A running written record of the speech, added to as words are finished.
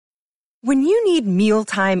When you need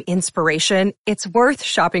mealtime inspiration, it's worth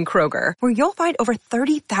shopping Kroger, where you'll find over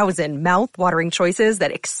 30,000 mouth-watering choices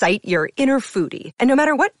that excite your inner foodie. And no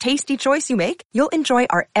matter what tasty choice you make, you'll enjoy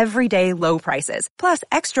our everyday low prices, plus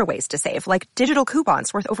extra ways to save, like digital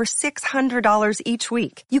coupons worth over $600 each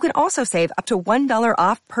week. You can also save up to $1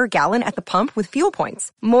 off per gallon at the pump with fuel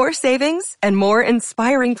points. More savings and more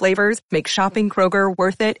inspiring flavors make shopping Kroger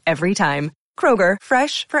worth it every time. Kroger,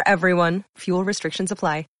 fresh for everyone. Fuel restrictions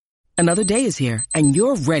apply. Another day is here, and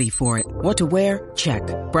you're ready for it. What to wear? Check.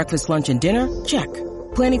 Breakfast, lunch, and dinner? Check.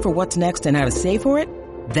 Planning for what's next and how to save for it?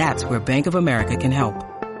 That's where Bank of America can help.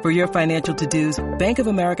 For your financial to-dos, Bank of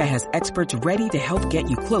America has experts ready to help get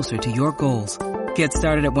you closer to your goals. Get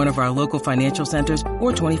started at one of our local financial centers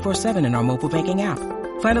or 24/7 in our mobile banking app.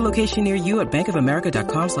 Find a location near you at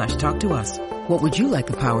bankofamerica.com/talktous. What would you like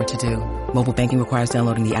the power to do? Mobile banking requires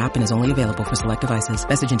downloading the app and is only available for select devices.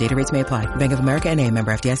 Message and data rates may apply. Bank of America N.A.,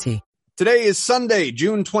 member FDIC. Today is Sunday,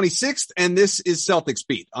 June 26th, and this is Celtics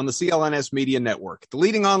Beat on the CLNS Media Network, the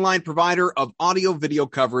leading online provider of audio-video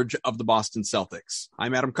coverage of the Boston Celtics.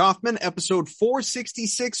 I'm Adam Kaufman, episode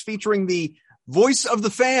 466, featuring the voice of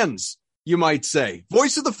the fans, you might say.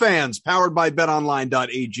 Voice of the fans, powered by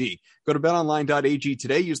betonline.ag. Go to betonline.ag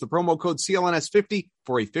today. Use the promo code CLNS50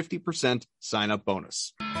 for a 50% sign-up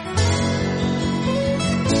bonus.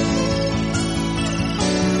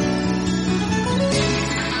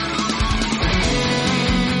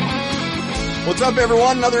 What's up,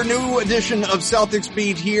 everyone? Another new edition of Celtics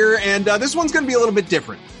Beat here, and this one's going to be a little bit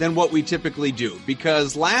different than what we typically do,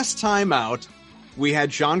 because last time out, we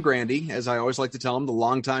had Sean Grande, as I always like to tell him, the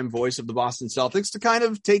longtime voice of the Boston Celtics, to kind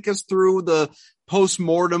of take us through the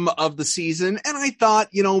post-mortem of the season, and I thought,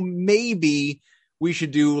 maybe we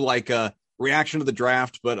should do like a reaction to the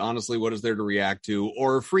draft, but honestly, what is there to react to?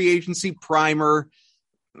 Or a free agency primer.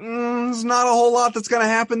 There's not a whole lot that's going to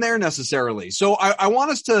happen there necessarily. So I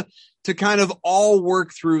want us to kind of all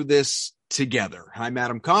work through this together. I'm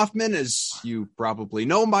Adam Kaufman, as you probably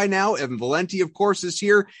know by now. Evan Valenti, of course, is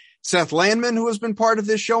here. Seth Landman, who has been part of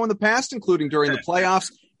this show in the past, including during the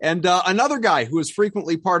playoffs. And another guy who is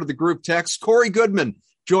frequently part of the group text, Corey Goodman,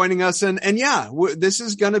 joining us. And this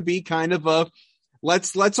is going to be kind of a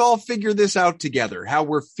let's all figure this out together, how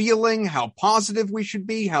we're feeling, how positive we should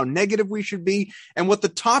be, how negative we should be, and what the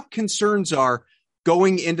top concerns are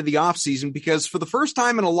going into the offseason, because for the first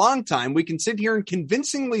time in a long time, we can sit here and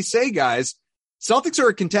convincingly say, guys, Celtics are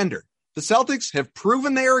a contender. The Celtics have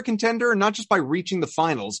proven they are a contender, not just by reaching the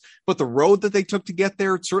finals, but the road that they took to get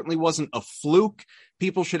there. It certainly wasn't a fluke.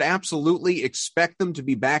 People should absolutely expect them to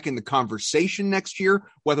be back in the conversation next year,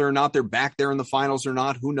 whether or not they're back there in the finals or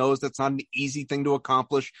not. Who knows? That's not an easy thing to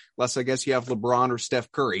accomplish, unless I guess you have LeBron or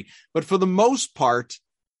Steph Curry. But for the most part,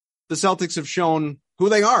 the Celtics have shown who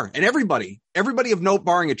they are. And everybody of note,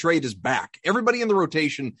 barring a trade, is back. Everybody in the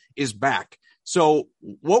rotation is back. So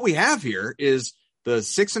what we have here is the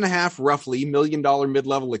 $6.5 roughly $1 million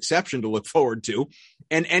mid-level exception to look forward to,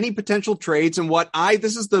 and any potential trades. And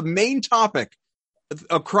this is the main topic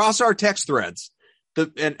across our text threads.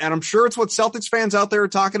 And I'm sure it's what Celtics fans out there are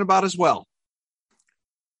talking about as well.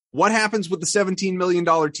 What happens with the $17 million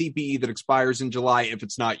TPE that expires in July if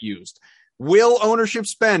it's not used? Will ownership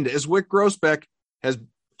spend, as Wyc Grousbeck has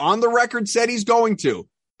on the record said he's going to?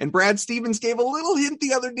 And Brad Stevens gave a little hint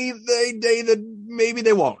the other day that maybe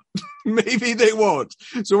they won't. Maybe they won't.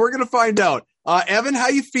 So we're going to find out. Evan, how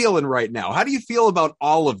you feeling right now? How do you feel about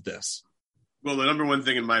all of this? Well, the number one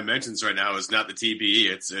thing in my mentions right now is not the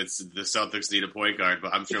TPE. It's the Celtics need a point guard,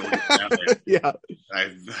 but I'm sure we'll get to that later. Yeah.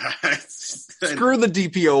 Screw the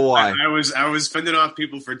DPOY. I was fending off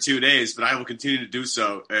people for 2 days, but I will continue to do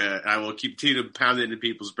so. I will continue to pound it into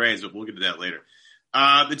people's brains, but we'll get to that later.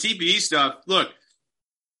 The TPE stuff, look,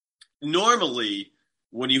 normally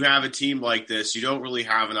when you have a team like this, you don't really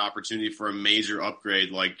have an opportunity for a major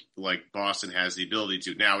upgrade like Boston has the ability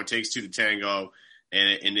to. Now, it takes two to tango,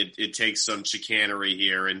 and it takes some chicanery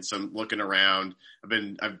here and some looking around.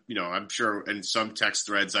 I'm sure in some text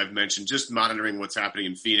threads I've mentioned just monitoring what's happening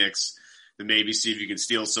in Phoenix, to maybe see if you can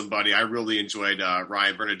steal somebody. I really enjoyed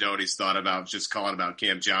Ryan Bernardoni's thought about just calling about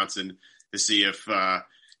Cam Johnson to see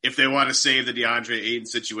if they want to save the DeAndre Ayton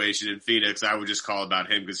situation in Phoenix, I would just call about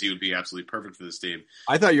him because he would be absolutely perfect for this team.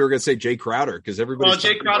 I thought you were going to say Jay Crowder because everybody. Well,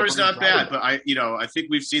 Jay Crowder's not bad, but I think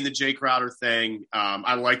we've seen the Jay Crowder thing.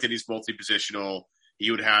 I like that he's multi-positional. He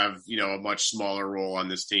would have, a much smaller role on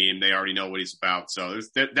this team. They already know what he's about, so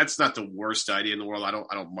that's not the worst idea in the world. I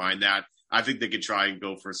don't mind that. I think they could try and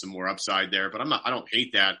go for some more upside there, but I don't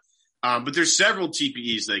hate that. But there's several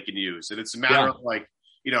TPEs they can use, and it's a matter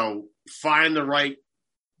of find the right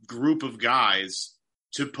group of guys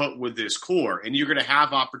to put with this core, and you're going to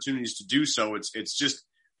have opportunities to do so. It's just,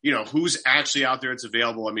 who's actually out there that's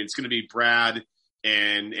available. I mean, it's going to be Brad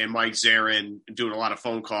and Mike Zarin doing a lot of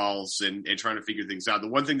phone calls and trying to figure things out. The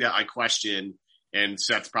one thing that I question, and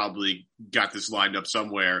Seth's probably got this lined up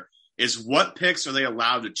somewhere, is what picks are they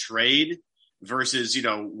allowed to trade versus,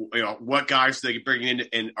 what guys they can bring in,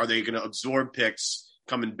 and are they going to absorb picks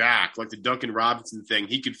coming back? Like the Duncan Robinson thing,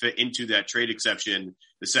 he could fit into that trade exception,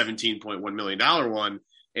 the $17.1 million one,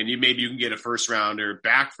 and maybe you can get a first rounder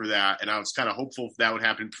back for that. And I was kind of hopeful that would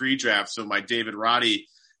happen pre-draft, so my David Roddy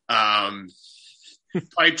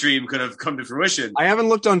pipe dream could have come to fruition. I haven't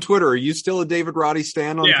looked on Twitter. Are you still a David Roddy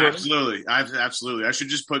stan on Twitter? Absolutely. Absolutely. I should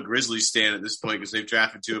just put Grizzly stan at this point because they've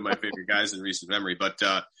drafted two of my favorite guys in recent memory. But,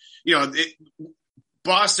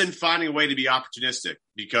 Boston finding a way to be opportunistic,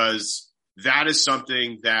 because that is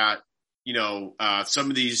something that, some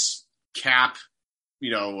of these cap,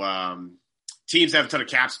 teams have a ton of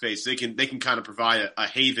cap space. They can kind of provide a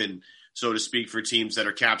haven, so to speak, for teams that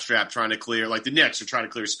are cap strapped, trying to clear, like the Knicks are trying to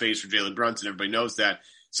clear space for Jalen Brunson. Everybody knows that.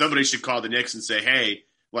 Somebody should call the Knicks and say, hey,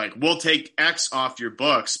 like, we'll take X off your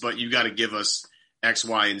books, but you got to give us X,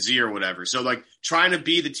 Y, and Z or whatever. So, like, trying to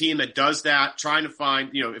be the team that does that, trying to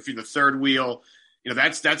find, if you're the third wheel,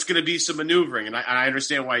 that's going to be some maneuvering. And I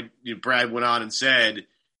understand why Brad went on and said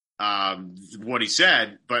what he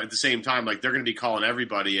said, but at the same time, like, they're going to be calling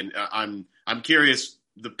everybody. And I'm curious,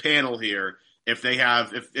 the panel here,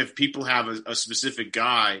 if people have a specific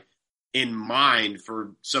guy in mind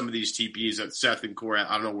for some of these TPs that Seth and Corey,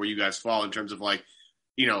 I don't know where you guys fall in terms of, like,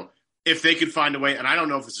 if they could find a way, and I don't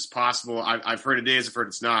know if this is possible. I've heard it is, I've heard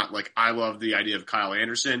it's not. Like, I love the idea of Kyle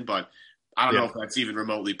Anderson, but I don't know if that's even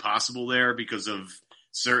remotely possible there because of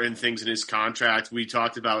certain things in his contract. We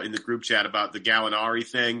talked about in the group chat about the Gallinari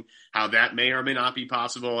thing, how that may or may not be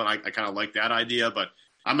possible, and I kind of like that idea, but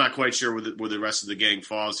I'm not quite sure where the rest of the gang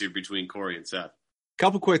falls here between Corey and Seth.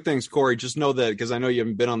 Couple quick things, Corey. Just know that, because I know you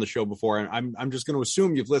haven't been on the show before, and I'm just going to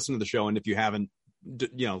assume you've listened to the show, and if you haven't,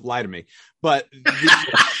 lie to me. But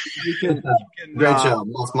you can great show.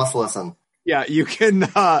 Must listen. Yeah, you can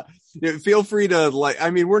feel free to,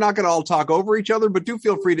 we're not going to all talk over each other, but do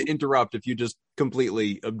feel free to interrupt if you just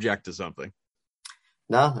completely object to something.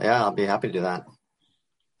 No, yeah, I'll be happy to do that.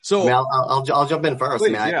 So I'll jump in first.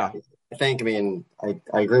 Please, I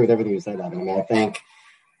agree with everything you said, Evan.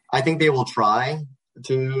 I think they will try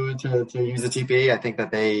to use the TP. I think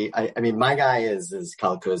that my guy is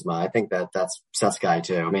Kyle Kuzma. I think that's Seth's guy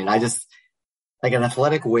too. I just, like, an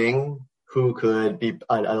athletic wing who could be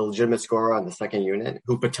a legitimate scorer on the second unit,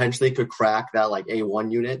 who potentially could crack that, like,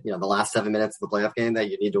 A1 unit, the last 7 minutes of the playoff game that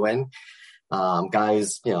you need to win.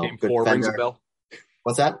 Guys, Game good 4 rings a bell.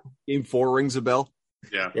 What's that? Game 4 rings a bell.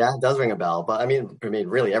 Yeah, it does ring a bell. But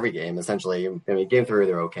really every game, essentially. Game 3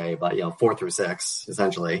 they're okay, but 4 through 6,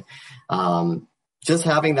 essentially. Just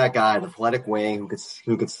having that guy, the athletic wing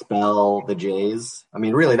who could spell the Jays.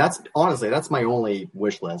 Really, that's my only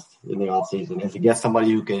wish list in the offseason, is to get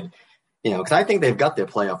somebody who could, because I think they've got their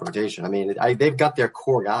playoff rotation. They've got their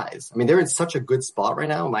core guys. They're in such a good spot right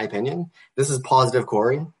now, in my opinion. This is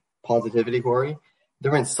positivity, Corey.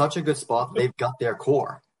 They're in such a good spot. They've got their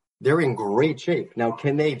core. They're in great shape. Now,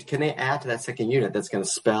 can they add to that second unit that's going to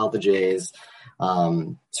spell the Jays,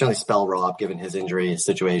 certainly spell Rob, given his injury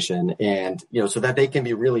situation, and, so that they can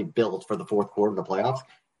be really built for the fourth quarter of the playoffs?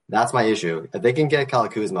 That's my issue. If they can get Kyle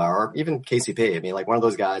Kuzma or even KCP, like one of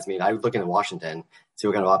those guys, I would look into Washington, see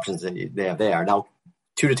what kind of options they have there. Now,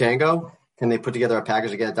 2 to tango, can they put together a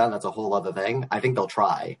package to get it done? That's a whole other thing. I think they'll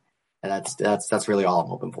try. And that's really all I'm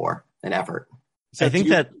hoping for, an effort. So do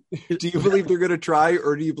you believe they're going to try,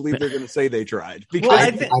 or do you believe they're going to say they tried?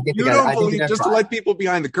 Because to let people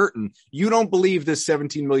behind the curtain, you don't believe this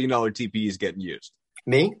 $17 million TP is getting used.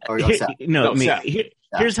 Me? Or no, me.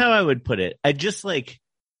 Here's how I would put it. I just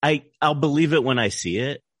I'll believe it when I see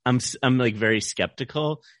it. I'm very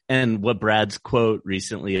skeptical. And what Brad's quote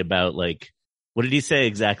recently about, what did he say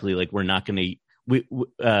exactly? We're not going to,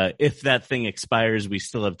 if that thing expires, we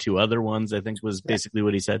still have 2 other ones, I think was basically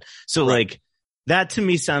what he said. So right. That to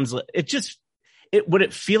me sounds like what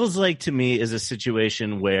it feels like to me is a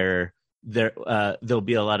situation where there'll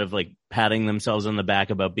be a lot of patting themselves on the back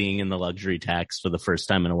about being in the luxury tax for the first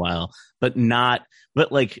time in a while, believing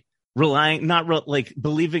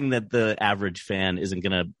that the average fan isn't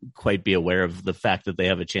going to quite be aware of the fact that they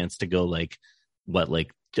have a chance to go $25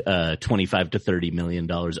 to $30 million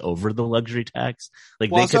over the luxury tax. They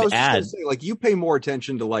could add. Say, you pay more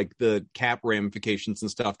attention to the cap ramifications and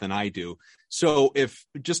stuff than I do. So if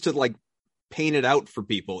just to paint it out for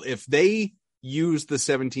people, if they use the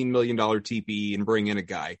 $17 million TPE and bring in a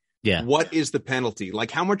guy, Yeah. What is the penalty?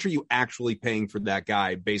 Like, how much are you actually paying for that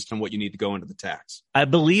guy based on what you need to go into the tax? I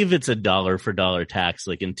believe it's $1 for $1 tax.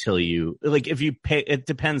 Like until you, like if you pay, it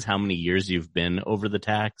depends how many years you've been over the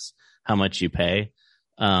tax, how much you pay.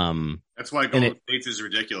 That's why Golden State's is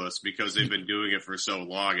ridiculous because they've been doing it for so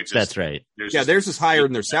long. It's just, that's right. Theirs is higher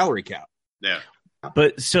than their salary cap. Yeah.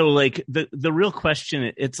 But so like the real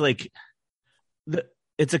question, it's like the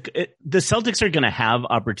Celtics are going to have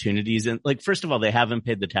opportunities. And like, first of all, they haven't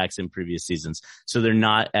paid the tax in previous seasons. So they're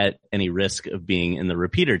not at any risk of being in the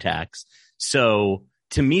repeater tax. So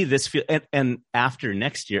to me, and after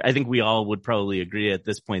next year, I think we all would probably agree at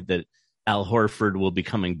this point that Al Horford will be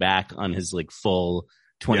coming back on his like full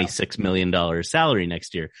 $26 million salary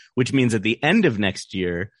next year, which means at the end of next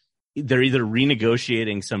year, they're either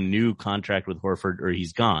renegotiating some new contract with Horford or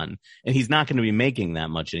he's gone and he's not going to be making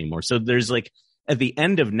that much anymore. So there's like, at the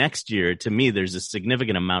end of next year, to me, there's a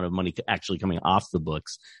significant amount of money actually coming off the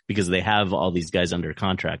books because they have all these guys under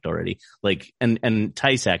contract already. Like, and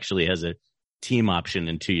Tice actually has a team option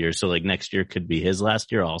in 2 years. So like next year could be his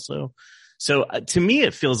last year also. So to me,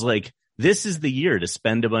 it feels like this is the year to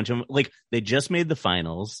spend a bunch of, like, they just made the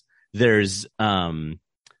finals. There's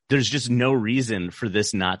just no reason for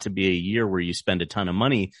this not to be a year where you spend a ton of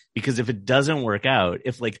money, because if it doesn't work out,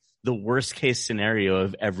 if like the worst case scenario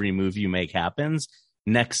of every move you make happens,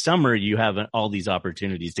 next summer you have all these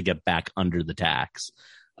opportunities to get back under the tax.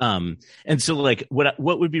 And so like what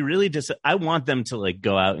would be really I want them to like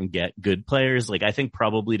go out and get good players. Like I think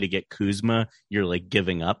probably to get Kuzma, you're like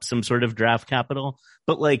giving up some sort of draft capital,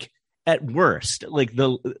 but like at worst, like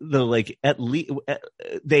the like at least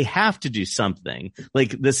they have to do something. Like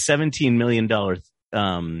the $17 million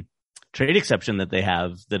trade exception that they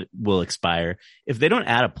have that will expire. If they don't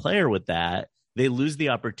add a player with that, they lose the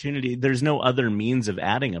opportunity. There's no other means of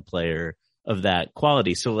adding a player of that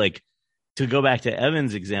quality. So like to go back to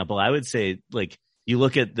Evan's example, I would say like you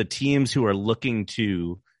look at the teams who are looking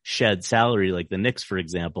to shed salary, like the Knicks, for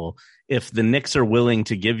example. If the Knicks are willing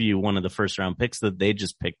to give you one of the first round picks that they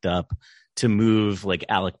just picked up to move like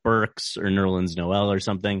Alec Burks or Nerlens Noel or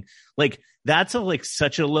something, like that's like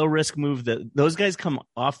such a low risk move that those guys come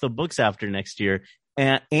off the books after next year.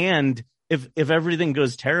 And if everything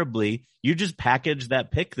goes terribly, you just package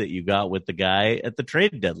that pick that you got with the guy at the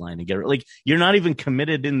trade deadline and get like, you're not even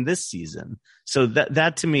committed in this season. So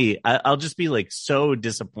that to me, I'll just be like so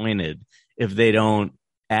disappointed if they don't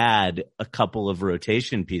add a couple of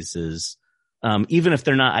rotation pieces, even if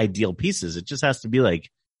they're not ideal pieces. It just has to be like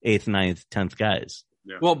 8th, 9th, 10th guys.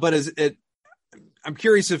 Yeah. Well, but I'm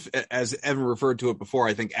curious if, as Evan referred to it before,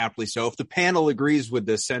 I think aptly so, if the panel agrees with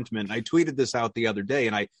this sentiment. I tweeted this out the other day,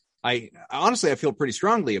 and I honestly, I feel pretty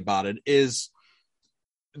strongly about it, is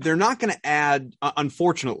they're not going to add,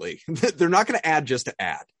 unfortunately, they're not going to add just to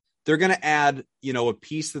add. They're going to add, a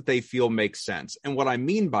piece that they feel makes sense. And what I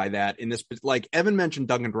mean by that in this, like Evan mentioned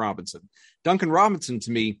Duncan Robinson. Duncan Robinson,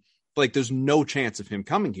 to me, like there's no chance of him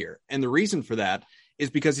coming here. And the reason for that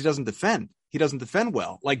is because he doesn't defend. He doesn't defend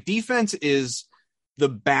well. Like defense is the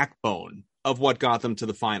backbone of what got them to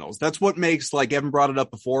the finals. That's what makes, like Evan brought it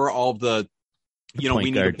up before, all of the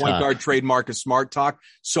we need a point guard trademark of smart talk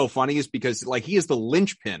so funny, is because like he is the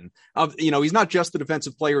linchpin of, he's not just the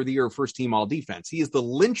defensive player of the year or first team all defense. He is the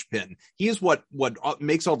linchpin. He is what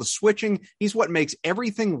makes all the switching. He's what makes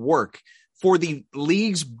everything work for the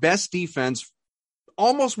league's best defense,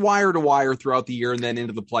 almost wire to wire throughout the year and then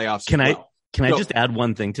into the playoffs. Can I just add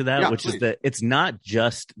one thing to that, which please. is that it's not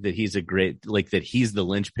just that he's that he's the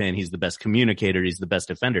linchpin, he's the best communicator, he's the best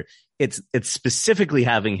defender. It's specifically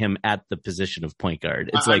having him at the position of point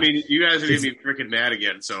guard. It's you guys are going to be freaking mad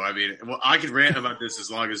again. So, I could rant about this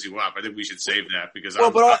as long as you want. I think we should save that because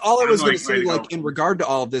all I was going to say, like in regard to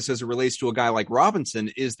all of this as it relates to a guy like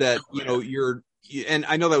Robinson, is that, and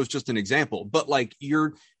I know that was just an example, but like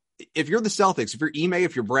if you're the Celtics, if you're Ime,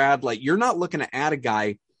 if you're Brad, like you're not looking to add a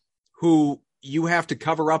guy who you have to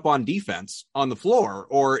cover up on defense on the floor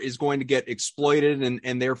or is going to get exploited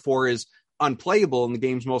and therefore is unplayable in the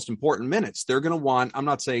game's most important minutes. They're going to want, I'm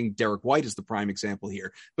not saying Derek White is the prime example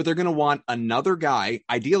here, but they're going to want another guy,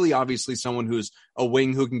 ideally, obviously someone who's a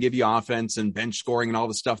wing who can give you offense and bench scoring and all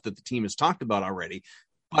the stuff that the team has talked about already,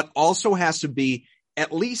 but also has to be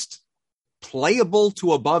at least playable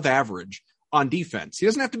to above average on defense. He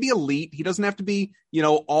doesn't have to be elite. He doesn't have to be,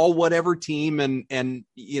 all whatever team and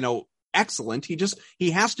excellent.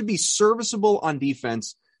 He has to be serviceable on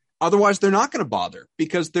defense. Otherwise they're not going to bother,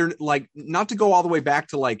 because they're like, not to go all the way back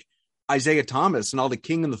to like Isaiah Thomas and all the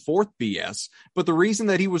king in the fourth BS. But the reason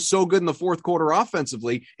that he was so good in the fourth quarter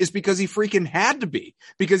offensively is because he freaking had to be,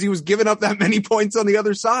 because he was giving up that many points on the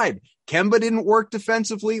other side. Kemba didn't work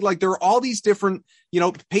defensively. Like, there are all these different,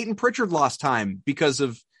 Peyton Pritchard lost time because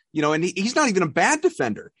of, and he's not even a bad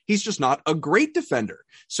defender. He's just not a great defender.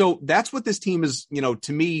 So that's what this team is,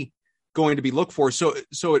 to me, going to be looked for. So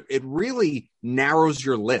it really narrows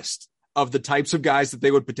your list of the types of guys that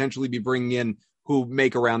they would potentially be bringing in who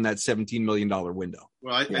make around that $17 million window.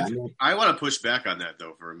 Well, I want to push back on that,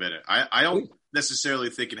 though, for a minute. I don't necessarily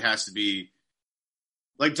think it has to be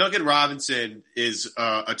like Duncan Robinson is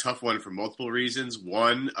a tough one for multiple reasons.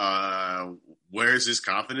 One, where's his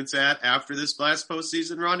confidence at after this last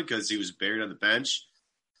postseason run? Because he was buried on the bench.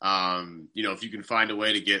 If you can find a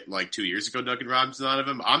way to get like 2 years ago Duncan Robinson out of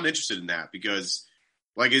him, I'm interested in that because,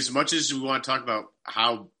 like, as much as we want to talk about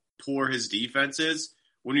how poor his defense is,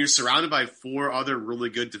 when you're surrounded by four other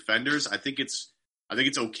really good defenders, I think it's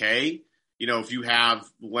okay. If you have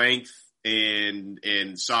length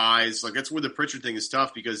and size, like, that's where the Pritchard thing is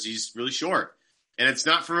tough because he's really short, and it's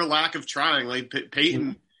not for a lack of trying. Like,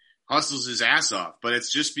 Peyton hustles his ass off, but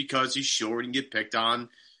it's just because he's short and get picked on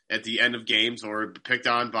at the end of games or picked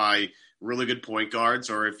on by really good point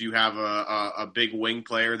guards, or if you have a big wing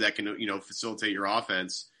player that can facilitate your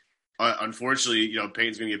offense. Unfortunately,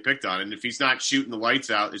 Payton's going to get picked on. And if he's not shooting the lights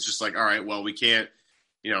out, it's just like, all right, well, we can't,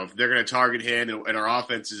 if they're going to target him and our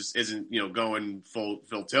offense isn't, going full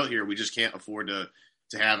tilt here, we just can't afford to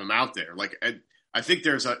have him out there. Like, I think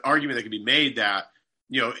there's an argument that can be made that,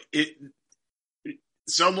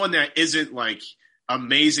 someone that isn't like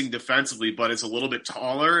amazing defensively, but is a little bit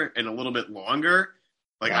taller and a little bit longer,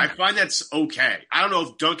 like, I find that's okay. I don't know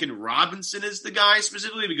if Duncan Robinson is the guy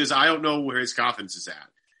specifically because I don't know where his confidence is at.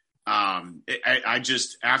 I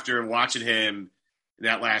just, after watching him in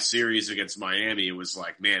that last series against Miami, it was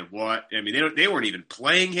like, man, what? I mean, they weren't even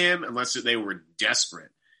playing him unless they were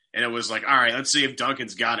desperate. And it was like, all right, let's see if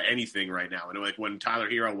Duncan's got anything right now. And like when Tyler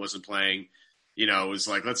Hero wasn't playing, it was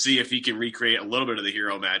like, let's see if he can recreate a little bit of the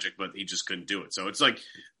Hero magic, but he just couldn't do it. So it's like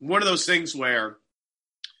one of those things where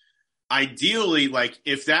ideally, like,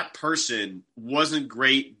 if that person wasn't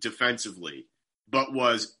great defensively, but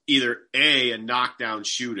was either A, a knockdown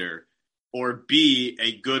shooter, or B,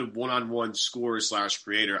 a good one-on-one scorer /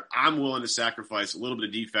 creator, I'm willing to sacrifice a little bit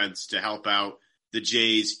of defense to help out the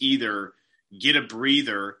Jays either get a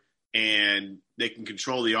breather and they can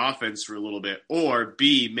control the offense for a little bit, or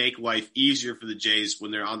B, make life easier for the Jays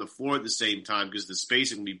when they're on the floor at the same time because the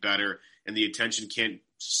spacing will be better and the attention can't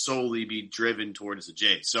solely be driven towards the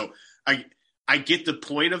Jays. So I get the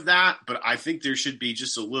point of that, but I think there should be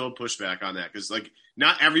just a little pushback on that because, like,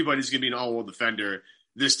 not everybody's going to be an all-world defender.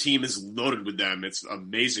 This team is loaded with them. It's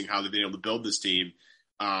amazing how they've been able to build this team.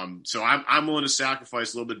 So I'm willing to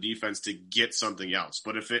sacrifice a little bit of defense to get something else.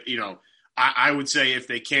 But if it, I would say if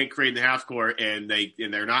they can't create in the half court and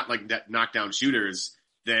they're not like knockdown shooters,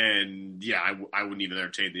 then yeah, I wouldn't even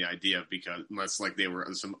entertain the idea because unless like they were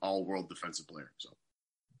some all-world defensive player. So.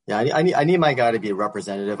 Yeah, I need my guy to be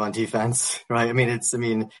representative on defense, right? I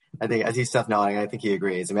think I see Steph nodding. I think he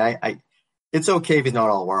agrees. It's okay if he's not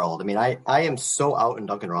all world. I am so out in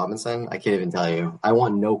Duncan Robinson. I can't even tell you. I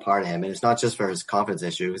want no part of him. And it's not just for his confidence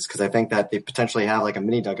issues because I think that they potentially have like a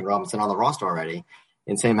mini Duncan Robinson on the roster already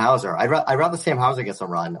in Sam Hauser. I'd rather Sam Hauser get some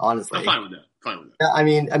run, honestly. I'm fine with that. Yeah, I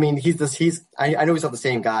mean, I know he's not the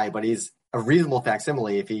same guy, but he's a reasonable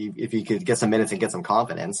facsimile if he could get some minutes and get some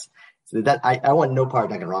confidence. So that I want no part of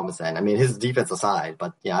Duncan Robinson. His defense aside,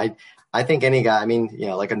 but yeah, I think any guy,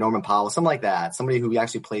 like a Norman Powell, something like that, somebody who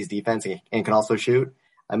actually plays defense and can also shoot.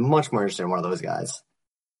 I'm much more interested in one of those guys.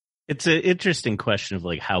 It's an interesting question of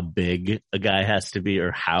like how big a guy has to be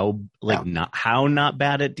or how not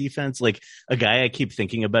bad at defense. Like a guy I keep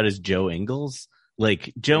thinking about is Joe Ingles.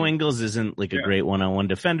 Like Joe Ingles isn't like a great one-on-one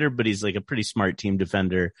defender, but he's like a pretty smart team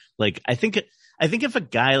defender. Like I think if a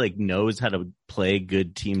guy like knows how to play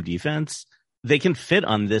good team defense, they can fit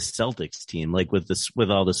on this Celtics team, like with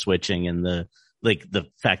all the switching and the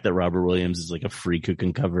fact that Robert Williams is like a freak who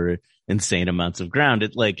can cover insane amounts of ground.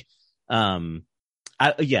 It like, I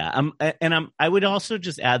would also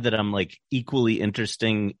just add that I'm like equally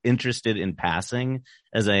interested in passing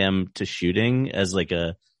as I am to shooting as like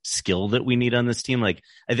a skill that we need on this team. Like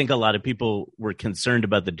I think a lot of people were concerned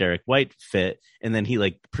about the Derek White fit, and then he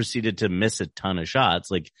like proceeded to miss a ton of shots,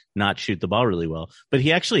 like not shoot the ball really well, but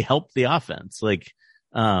he actually helped the offense. Like,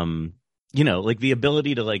 like the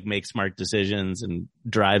ability to like make smart decisions and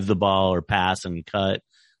drive the ball or pass and cut,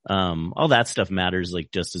 all that stuff matters like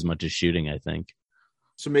just as much as shooting, I think.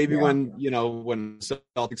 So maybe when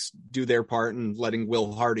Celtics do their part and letting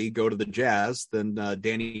Will Hardy go to the Jazz, then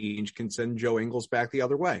Danny Ainge can send Joe Ingles back the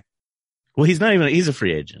other way. Well, he's a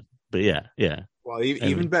free agent, but yeah. Well,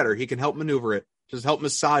 even better, he can help maneuver it. Just help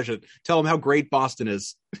massage it. Tell him how great Boston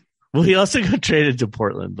is. Well, he also got traded to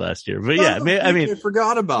Portland last year, but I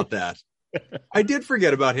forgot about that. I did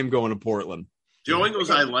forget about him going to Portland. Joe Ingles,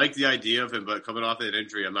 I like the idea of him, but coming off that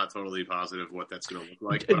injury, I'm not totally positive what that's going to look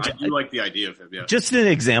like. But I do like the idea of him. Yeah, just an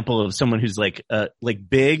example of someone who's like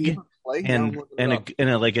big and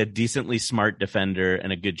a decently smart defender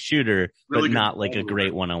and a good shooter, really but not like a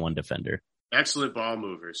great one-on-one defender. Excellent ball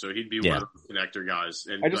mover, so he'd be one of the connector guys.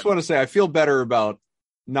 I just want to say I feel better about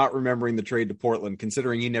not remembering the trade to Portland,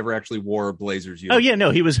 considering he never actually wore a Blazers uniform. Oh yeah, no,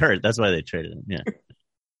 he was hurt. That's why they traded him. Yeah.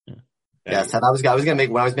 Yes, and I was going to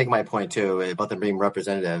make when I was making my point too about them being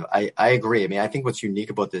representative. I agree. I mean, I think what's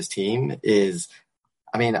unique about this team is,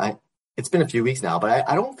 it's been a few weeks now, but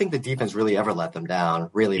I don't think the defense really ever let them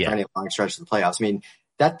down. Really, for any long stretch of the playoffs. I mean,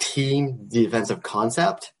 that team defensive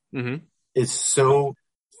concept is so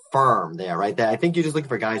firm there, right? That I think you're just looking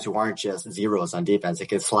for guys who aren't just zeros on defense. They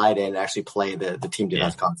can slide in and actually play the team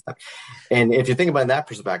defense concept. And if you think about it in that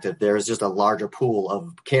perspective, there's just a larger pool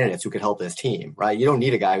of candidates who could help this team, right? You don't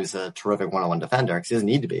need a guy who's a terrific one-on-one defender because he doesn't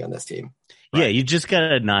need to be on this team. Right? Yeah, you just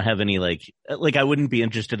gotta not have any like I wouldn't be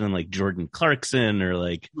interested in like Jordan Clarkson or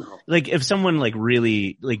like if someone like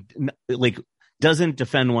really like doesn't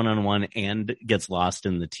defend one-on-one and gets lost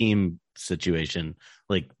in the team situation,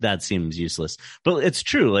 like that seems useless. But it's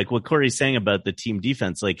true, like what Corey's saying about the team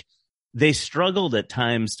defense, like they struggled at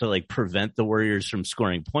times to like prevent the Warriors from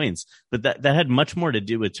scoring points, but that had much more to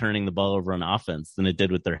do with turning the ball over on offense than it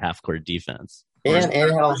did with their half-court defense. And had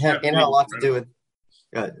a lot to do with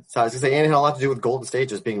so I was gonna say, and it had a lot to do with Golden State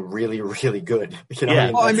just being really, really good. You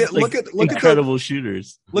know look at incredible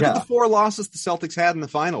shooters. Look at the 4 losses the Celtics had in the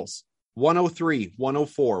finals. 103,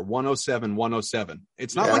 104, 107, 107.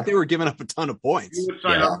 It's not like they were giving up a ton of points. You would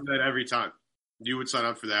sign up for that every time. You would sign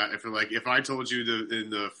up for that. If I told you in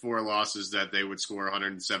the 4 losses that they would score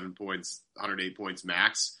 107 points, 108 points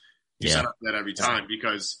max, you sign up for that every time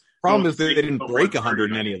because problem is they didn't break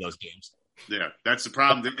 100 in any of those games. Yeah, that's the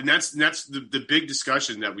problem. And that's the big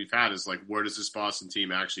discussion that we've had is like, where does this Boston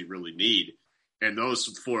team actually really need? And those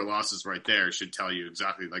 4 losses right there should tell you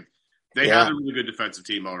exactly like, they have a really good defensive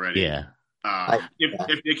team already. Yeah.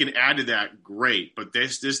 If they can add to that, great. But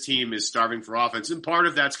this team is starving for offense, and part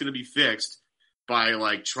of that's going to be fixed by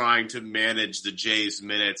like trying to manage the Jays'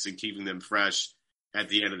 minutes and keeping them fresh at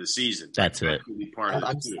the end of the season. That's it.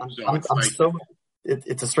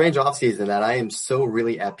 It's a strange offseason that I am so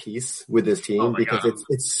really at peace with this team because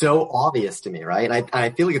it's so obvious to me, right? And I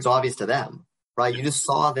feel like it's obvious to them, right? You just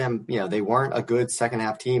saw them, they weren't a good second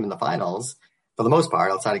half team in the finals. For the most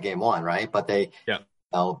part, outside of game 1, right? But and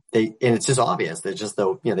it's just obvious. They're just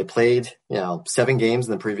they played 7 games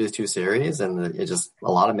in the previous 2 series, and it's just a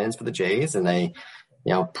lot of minutes for the Jays. And they,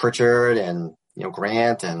 Pritchard and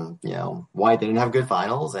Grant and White, they didn't have good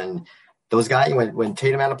finals. And those guys, when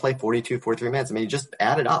Tatum had to play 42, 43 minutes, I mean, you just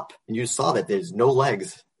added up, and you saw that there's no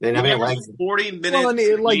legs. They didn't have any legs. 40 minutes. Well,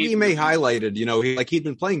 and like Ime highlighted, he'd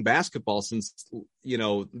been playing basketball since,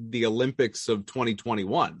 the Olympics of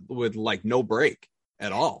 2021 with like no break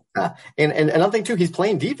at all. And another thing too, he's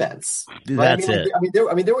playing defense. Right? That's it.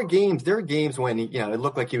 There were games when it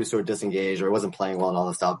looked like he was sort of disengaged or wasn't playing well and all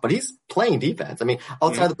this stuff, but he's playing defense. I mean,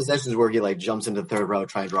 outside the possessions where he like jumps into the third row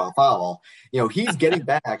trying to draw a foul, he's getting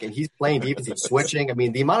back and he's playing defense. He's switching. I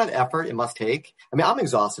mean, the amount of effort it must take. I mean, I'm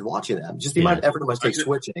exhausted watching them. Just the amount of effort it must take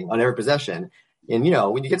switching on every possession. And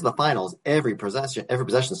when you get to the finals, every possession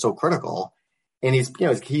is so critical. And he's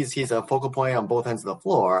a focal point on both ends of the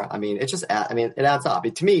floor. I mean, it adds up.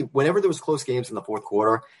 To me, whenever there was close games in the fourth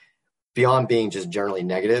quarter, beyond being just generally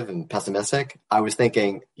negative and pessimistic, I was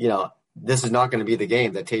thinking, this is not going to be the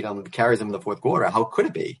game that Tatum carries him in the fourth quarter. How could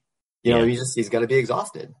it be? He's got to be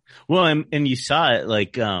exhausted. Well, and you saw it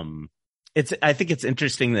like, I think it's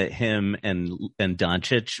interesting that him and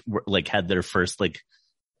Doncic had their first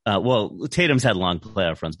Tatum's had long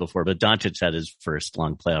playoff runs before, but Doncic had his first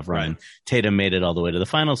long playoff run. Right. Tatum made it all the way to the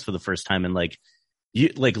finals for the first time. And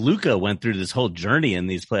Luka went through this whole journey in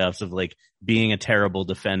these playoffs of being a terrible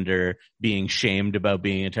defender, being shamed about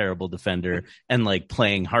being a terrible defender, and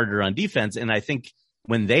playing harder on defense. And I think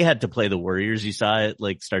when they had to play the Warriors, you saw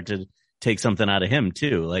it start to take something out of him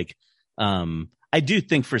too. I do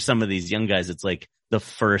think for some of these young guys, it's the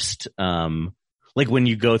first, when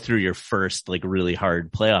you go through your first really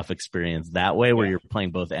hard playoff experience that way where you're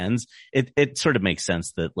playing both ends, it sort of makes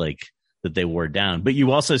sense that that they wore down. But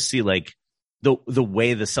you also see the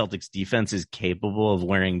way the Celtics defense is capable of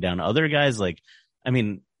wearing down other guys. I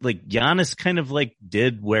mean, like Giannis kind of like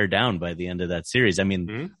did wear down by the end of that series. I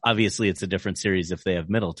mean, obviously it's a different series if they have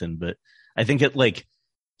Middleton, but I think it like,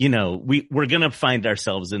 you know, we're going to find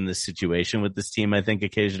ourselves in this situation with this team, I think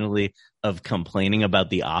occasionally, of complaining about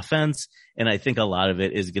the offense. And I think a lot of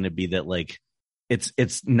it is going to be that like,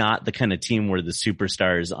 it's not the kind of team where the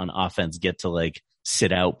superstars on offense get to like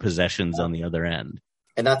sit out possessions on the other end.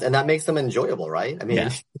 And that makes them enjoyable, right? I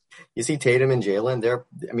mean, you see Tatum and Jalen,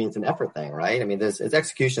 it's an effort thing, right? I mean, it's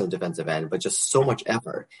execution on the defensive end, but just so much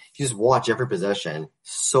effort. If you just watch every possession,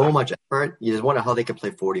 so much effort. You just wonder how they could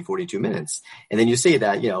play 40, 42 minutes. And then you see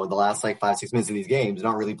that, you know, in the last like 5-6 minutes of these games,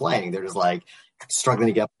 they're not really playing. They're just like struggling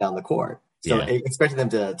to get down the court. So expecting them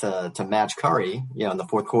to match Curry, you know, in the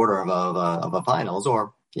fourth quarter of a finals,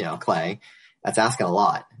 or, you know, Clay, that's asking a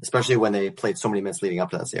lot, especially when they played so many minutes leading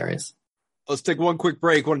up to that series. Let's take one quick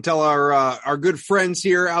break. I want to tell our good friends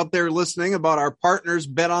here out there listening about our partners,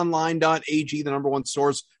 betonline.ag, the number one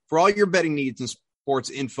source for all your betting needs and sports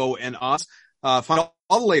info and odds. Find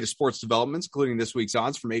all the latest sports developments, including this week's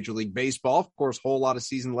odds for Major League Baseball. Of course, whole lot of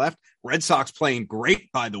season left. Red Sox playing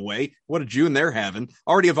great, by the way. What a June they're having.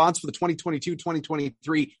 Already have odds for the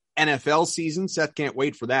 2022-2023 NFL season. Seth can't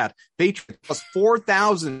wait for that. Patriots plus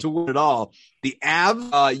 4,000 to win it all. The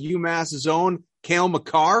Avs, UMass's own Cale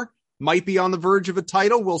Makar, might be on the verge of a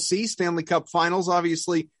title. We'll see. Stanley Cup Finals,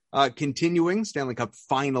 obviously, continuing. Stanley Cup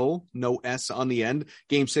Final, no S on the end.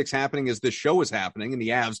 Game 6 happening as this show is happening, and the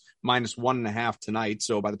Avs minus 1.5 tonight.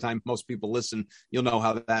 So by the time most people listen, you'll know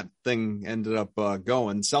how that thing ended up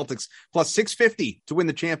going. Celtics plus 650 to win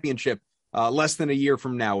the championship less than a year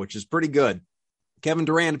from now, which is pretty good. Kevin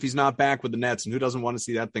Durant, if he's not back with the Nets, and who doesn't want to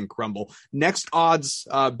see that thing crumble? Next odds,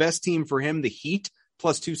 best team for him, the Heat,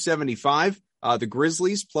 plus 275. The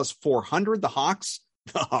Grizzlies plus 400, the Hawks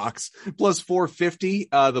plus 450,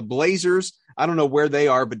 the Blazers. I don't know where they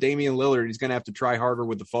are, but Damian Lillard, he's going to have to try harder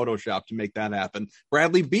with the Photoshop to make that happen.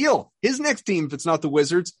 Bradley Beal, his next team, if it's not the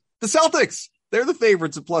Wizards, the Celtics. They're the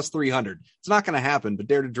favorites at plus 300. It's not going to happen, but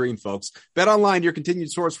dare to dream, folks. BetOnline, your continued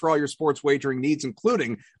source for all your sports wagering needs,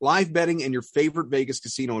 including live betting and your favorite Vegas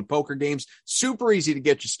casino and poker games. Super easy to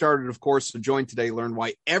get you started, of course. So join today. Learn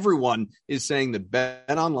why everyone is saying that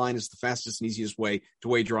BetOnline is the fastest and easiest way to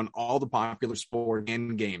wager on all the popular sport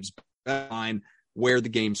and games. BetOnline, where the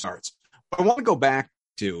game starts. I want to go back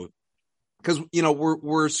to, because, you know,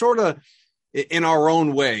 we're sort of in our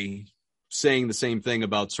own way saying the same thing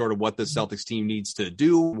about sort of what the Celtics team needs to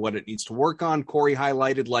do, what it needs to work on. Corey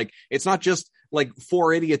highlighted, like, it's not just like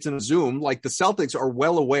four idiots in a Zoom. Like, the Celtics are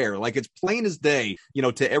well aware, like, it's plain as day, you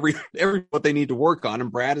know, to every what they need to work on. And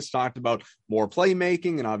Brad has talked about more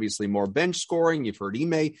playmaking and obviously more bench scoring. You've heard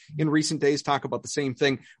Ime in recent days talk about the same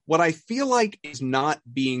thing. What I feel like is not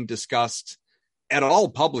being discussed at all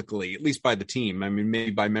publicly, at least by the team. I mean,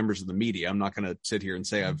 maybe by members of the media. I'm not going to sit here and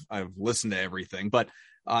say I've listened to everything, but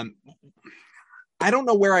I don't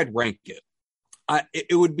know where I'd rank it.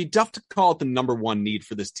 It would be tough to call it the number one need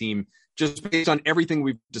for this team, just based on everything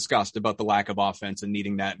we've discussed about the lack of offense and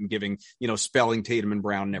needing that and giving, you know, spelling Tatum and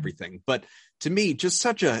Brown and everything. But to me, just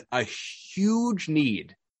such a huge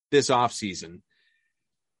need this offseason.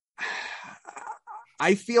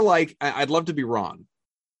 I feel like I'd love to be wrong,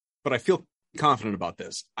 but I feel confident about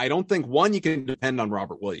this. I don't think, one, you can depend on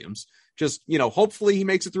Robert Williams. Just, you know, hopefully he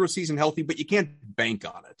makes it through a season healthy, but you can't bank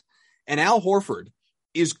on it. And Al Horford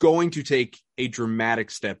is going to take a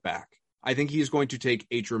dramatic step back. I think he is going to take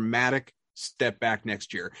a dramatic step back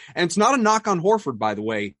next year. And it's not a knock on Horford, by the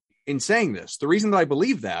way, in saying this. The reason that I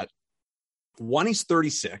believe that, one, he's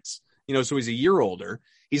 36, you know, so he's a year older.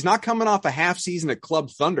 He's not coming off a half season at Club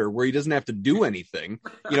Thunder where he doesn't have to do anything.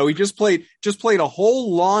 You know, he just played a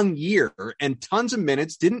whole long year and tons of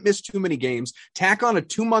minutes, didn't miss too many games, tack on a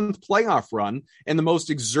 2-month playoff run, and the most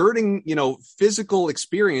exerting, you know, physical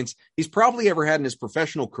experience he's probably ever had in his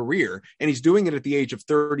professional career. And he's doing it at the age of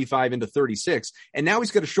 35 into 36. And now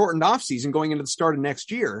he's got a shortened off season going into the start of next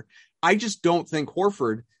year. I just don't think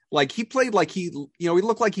Horford, like, he played like he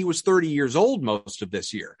looked like he was 30 years old most of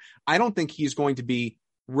this year. I don't think he's going to be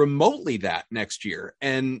remotely that next year.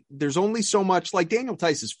 And there's only so much, like, Daniel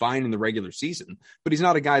Tice is fine in the regular season, but he's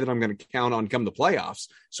not a guy that I'm going to count on come the playoffs.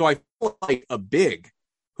 So I feel like a big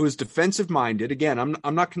who is defensive minded, again,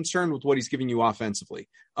 I'm not concerned with what he's giving you offensively.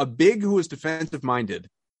 A big who is defensive minded,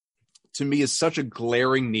 to me, is such a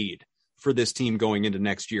glaring need for this team going into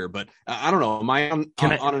next year. But I don't know. Am I on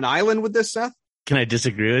an island with this, Seth? Can I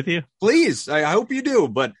disagree with you? Please. I hope you do,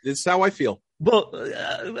 but it's how I feel. Well,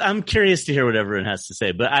 I'm curious to hear what everyone has to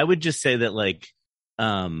say, but I would just say that, like,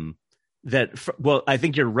 I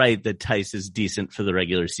think you're right that Tice is decent for the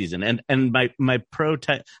regular season. And my pro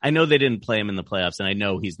Tice, I know they didn't play him in the playoffs, and I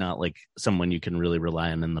know he's not like someone you can really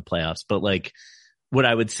rely on in the playoffs, but like what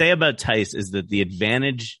I would say about Tice is that the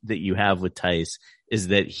advantage that you have with Tice is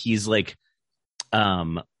that he's like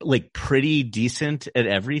pretty decent at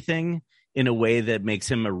everything in a way that makes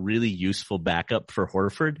him a really useful backup for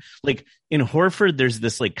Horford. Like in Horford, there's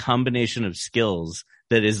this like combination of skills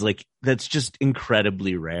that's just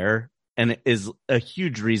incredibly rare and is a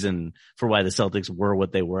huge reason for why the Celtics were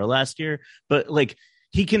what they were last year. But like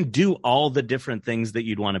he can do all the different things that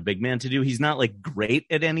you'd want a big man to do. He's not like great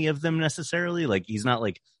at any of them necessarily. Like he's not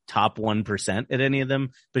like top 1% at any of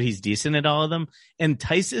them, but he's decent at all of them. And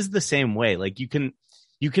Tice is the same way. Like you can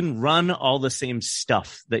run all the same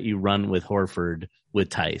stuff that you run with Horford with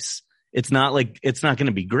Tice. It's not going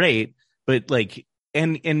to be great, but like,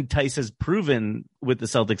 and Tice has proven with the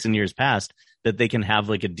Celtics in years past that they can have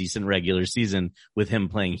like a decent regular season with him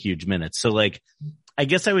playing huge minutes. So like, I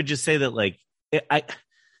guess I would just say that like,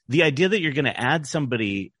 the idea that you're going to add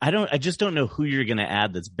somebody, I just don't know who you're going to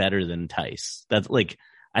add that's better than Tice. That's like,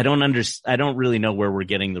 I don't really know where we're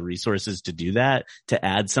getting the resources to do that, to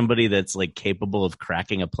add somebody that's like capable of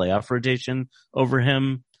cracking a playoff rotation over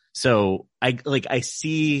him. So I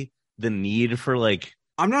see the need for like,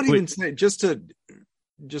 I'm not even saying, just to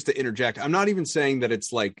interject, I'm not even saying that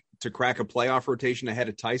it's like to crack a playoff rotation ahead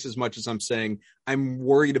of Tice as much as I'm saying I'm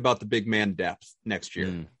worried about the big man depth next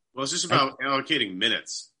year. Well, it's just about allocating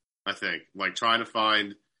minutes, I think, like trying to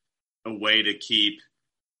find a way to keep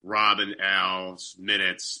Rob and Al's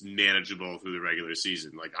minutes manageable through the regular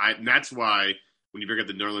season. And that's why when you bring up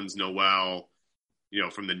the Nerlens Noel,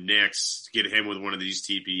 from the Knicks, get him with one of these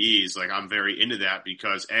TPEs, like I'm very into that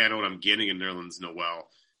because I know what I'm getting in Nerlens Noel.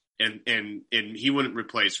 And he wouldn't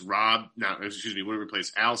replace wouldn't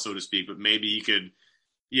replace Al, so to speak, but maybe he could,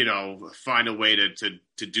 find a way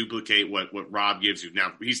to duplicate what Rob gives you.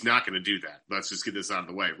 Now, he's not going to do that. Let's just get this out of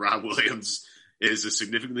the way. Rob Williams is a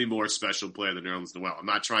significantly more special player than Nerlens Noel. I'm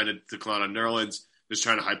not trying to clown on Nerlens, just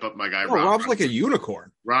trying to hype up my guy. Rob's like a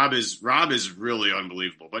unicorn. Rob is really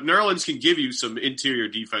unbelievable. But Nerlens can give you some interior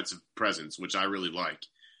defensive presence, which I really like.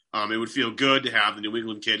 It would feel good to have the New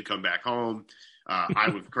England kid come back home. I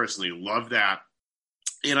would personally love that.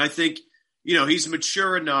 And I think, he's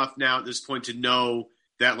mature enough now at this point to know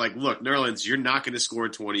that, like, look, Nerlens, you're not going to score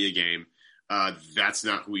 20 a game. That's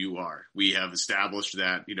not who you are. We have established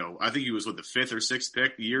that, I think he was the 5th or 6th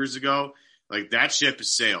pick years ago. Like that ship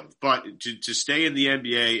has sailed. But to stay in the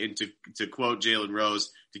NBA and to quote Jalen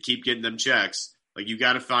Rose, to keep getting them checks, like you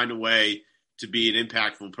got to find a way to be an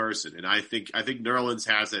impactful person. And I think Nerlens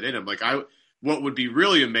has that in him. Like what would be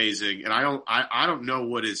really amazing, and I don't know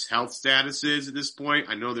what his health status is at this point.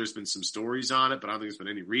 I know there's been some stories on it, but I don't think there's been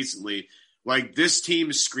any recently. Like this team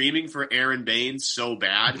is screaming for Aaron Baines so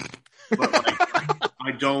bad, but like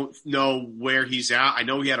I don't know where he's at. I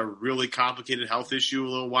know he had a really complicated health issue a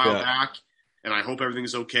little while back, and I hope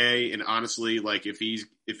everything's okay. And honestly, like if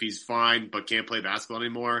he's fine but can't play basketball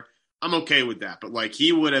anymore, I'm okay with that. But like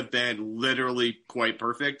he would have been literally quite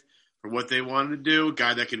perfect for what they wanted to do. A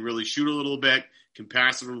guy that can really shoot a little bit, can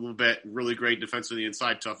pass it a little bit, really great defense on the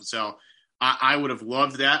inside, tough as hell. I would have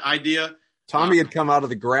loved that idea. Tommy had come out of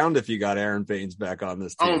the ground if you got Aaron Baines back on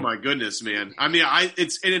this team. Oh my goodness, man. I mean,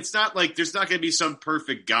 it's not like there's not going to be some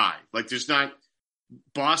perfect guy. Like there's not.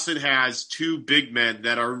 Boston has two big men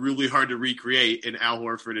that are really hard to recreate in Al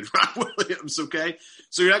Horford and Rob Williams. Okay,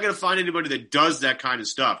 so you're not going to find anybody that does that kind of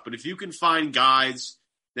stuff. But if you can find guys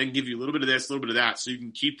that can give you a little bit of this, a little bit of that, so you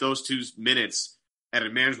can keep those 2 minutes at a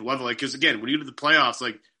manageable level. Like, because again, when you get to the playoffs,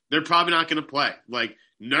 like they're probably not going to play. Like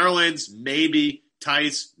Nerlens, maybe.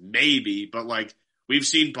 Tice, maybe, but like we've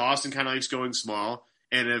seen Boston kind of likes going small,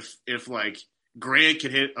 and if like Grant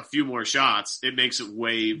can hit a few more shots, it makes it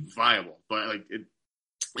way viable. But like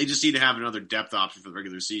they just need to have another depth option for the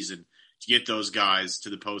regular season to get those guys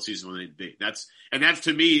to the postseason when they be. That's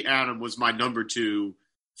to me, Adam, was my number 2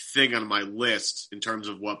 thing on my list in terms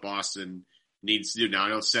of what Boston needs to do. Now I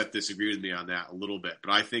know Seth disagreed with me on that a little bit,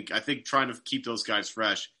 but I think trying to keep those guys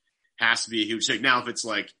fresh has to be a huge thing. Now if it's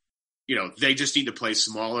like, they just need to play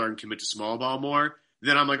smaller and commit to small ball more,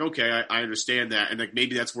 then I'm like, okay, I understand that. And like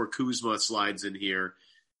maybe that's where Kuzma slides in here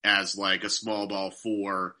as like a small ball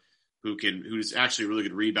 4 who's actually a really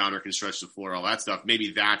good rebounder, can stretch the floor, all that stuff.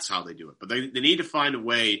 Maybe that's how they do it. But they need to find a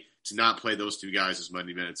way to not play those 2 guys as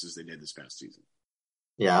many minutes as they did this past season.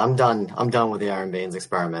 Yeah, I'm done with the Aaron Baines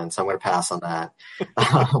experiment, so I'm going to pass on that.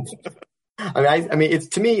 I mean, it's,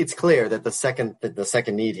 to me, it's clear that the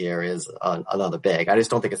second need here is another big. I just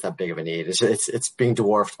don't think it's that big of a need. It's being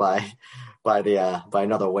dwarfed by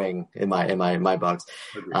another wing in my books.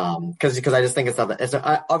 Because I just think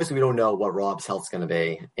obviously we don't know what Rob's health's going to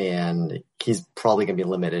be, and he's probably going to be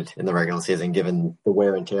limited in the regular season given the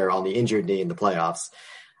wear and tear on the injured knee in the playoffs.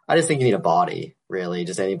 I just think you need a body, really,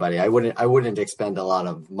 just anybody. I wouldn't expend a lot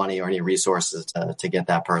of money or any resources to get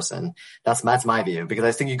that person. That's my view, because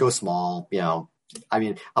I think you go small, I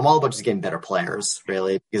mean, I'm all about just getting better players,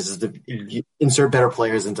 really, because you insert better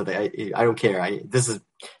players into I don't care. This is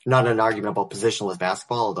not an argument about positionless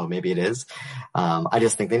basketball, although maybe it is. I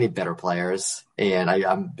just think they need better players, and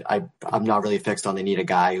I'm not really fixed on they need a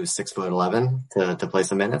guy who's 6'11" to play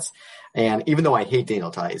some minutes. And even though I hate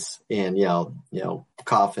Daniel Tice, and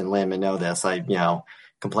Koff and Landman know this, I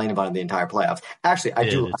complain about him the entire playoffs. Actually, I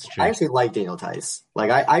do. I actually like Daniel Tice.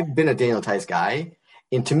 Like I've been a Daniel Tice guy,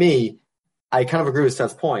 and to me, I kind of agree with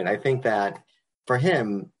Seth's point. I think that for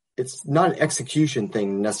him, it's not an execution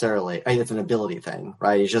thing necessarily. It's an ability thing,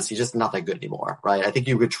 right? He's just not that good anymore, right? I think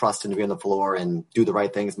you could trust him to be on the floor and do the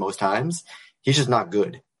right things most times. He's just not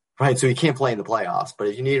good, right? So he can't play in the playoffs. But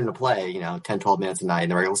if you need him to play, 10, 12 minutes a night in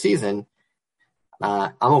the regular season,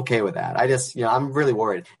 I'm okay with that. I just, I'm really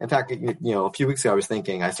worried. In fact, a few weeks ago, I was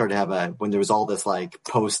thinking, I started to have when there was all this like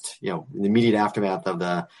post, the immediate aftermath of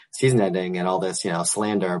the season ending and all this,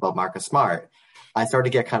 slander about Marcus Smart, I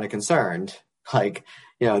started to get kind of concerned. Like,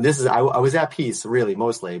 I was at peace really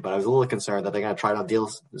mostly, but I was a little concerned that they're going to try to deal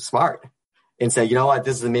Smart and say, you know what,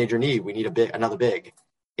 this is a major need. We need another big.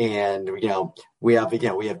 And, we have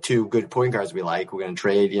two good point guards we like. We're going to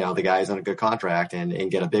trade, the guys on a good contract and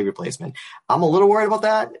get a big replacement. I'm a little worried about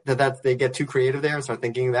that they get too creative there and start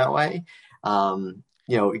thinking that way.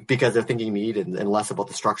 Because they're thinking need and less about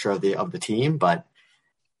the structure of the team. But,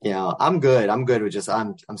 I'm good. I'm good with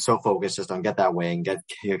I'm so focused just on get that wing, get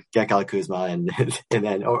Kyle Kuzma and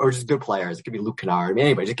then, or just good players. It could be Luke Kennard. I mean,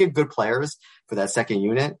 anybody, just get good players for that second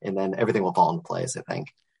unit and then everything will fall into place, I think.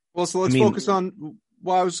 Well, so let's focus on.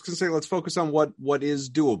 Well, I was going to say, let's focus on what is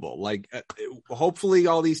doable. Like, hopefully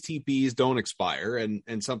all these TPs don't expire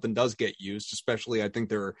and something does get used, especially I think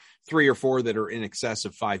there are 3 or 4 that are in excess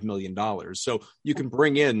of $5 million. So you can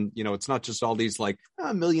bring in, it's not just all these like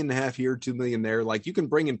 $1.5 million here, $2 million there. Like you can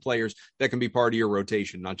bring in players that can be part of your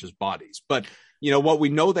rotation, not just bodies. But, what we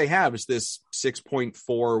know they have is this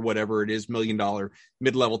 6.4, whatever it is, $1 million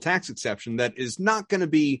mid-level tax exception that is not going to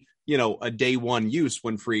be, a day one use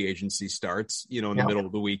when free agency starts, in the middle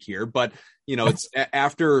of the week here. But, it's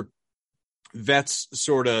after vets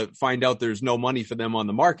sort of find out there's no money for them on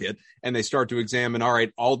the market and they start to examine, all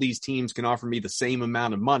right, all these teams can offer me the same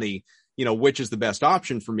amount of money, which is the best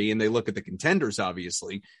option for me. And they look at the contenders,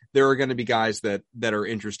 obviously, there are going to be guys that are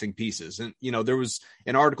interesting pieces. And, there was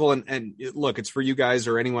an article and look, it's for you guys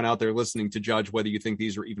or anyone out there listening to judge whether you think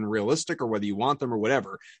these are even realistic or whether you want them or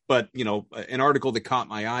whatever. But, an article that caught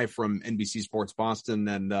my eye from NBC Sports Boston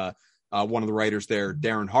and one of the writers there,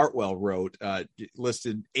 Darren Hartwell, wrote,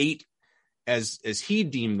 listed 8 as he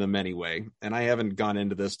deemed them anyway. And I haven't gone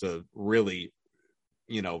into this to really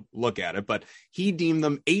look at it, but he deemed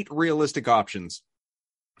them 8 realistic options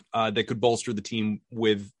that could bolster the team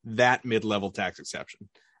with that mid-level tax exception.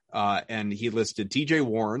 And he listed TJ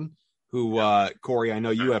Warren, who, Corey, I know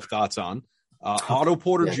you have thoughts on, Otto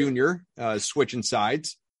Porter Jr., switching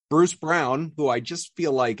sides, Bruce Brown, who I just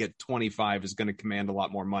feel like at 25 is going to command a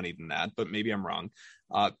lot more money than that, but maybe I'm wrong.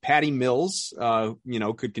 Patty Mills,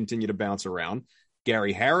 could continue to bounce around.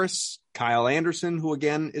 Gary Harris, Kyle Anderson, who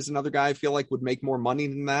again is another guy I feel like would make more money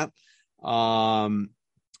than that.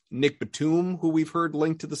 Nick Batum, who we've heard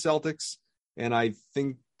linked to the Celtics. And I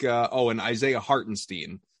think, and Isaiah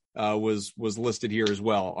Hartenstein was listed here as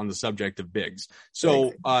well on the subject of bigs.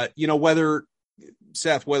 So, because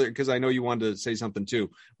I know you wanted to say something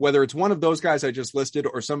too, whether it's one of those guys I just listed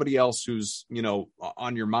or somebody else who's,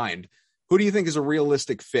 on your mind, who do you think is a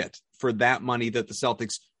realistic fit for that money that the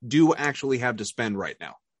Celtics do actually have to spend right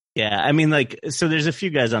now? Yeah, I mean, so there's a few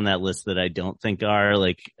guys on that list that I don't think are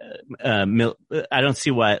I don't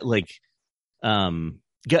see why,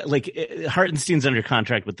 Hartenstein's under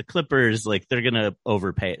contract with the Clippers. Like, they're going to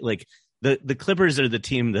overpay. Like, the Clippers are the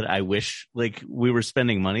team that I wish, we were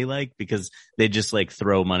spending money because they just,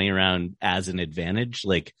 throw money around as an advantage.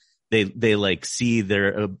 Like, they see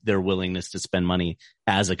their willingness to spend money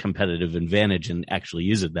as a competitive advantage and actually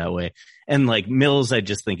use it that way. And Mills, I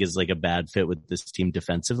just think is a bad fit with this team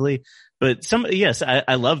defensively. But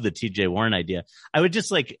I love the TJ Warren idea. I would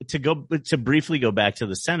just to briefly go back to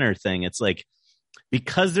the center thing. It's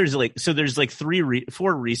because there's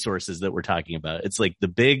 4 resources that we're talking about. It's the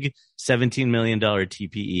big $17 million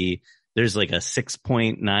TPE. there's like a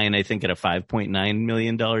 6.9, I think, at a $5.9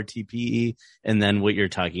 million TPE. And then what you're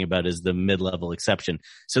talking about is the mid-level exception.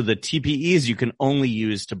 So the TPEs you can only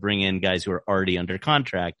use to bring in guys who are already under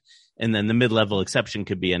contract. And then the mid-level exception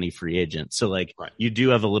could be any free agent. So like you do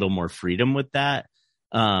have a little more freedom with that.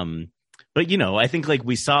 But you know, I think like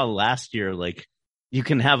we saw last year, like you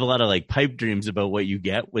can have a lot of like pipe dreams about what you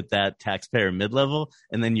get with that taxpayer mid-level.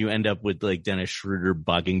 And then you end up with like Dennis Schroeder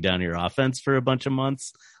bogging down your offense for a bunch of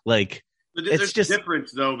months. Like there's just a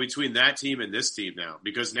difference though between that team and this team now,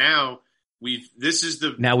 because now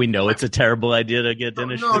now we know it's a terrible idea to get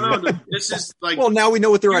Dennis Schroeder. No, this is like, well, now we know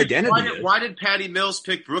what their identity is. Why did Patty Mills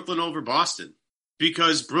pick Brooklyn over Boston?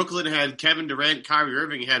 Because Brooklyn had Kevin Durant, Kyrie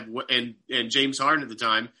Irving and James Harden at the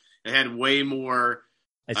time, and had way more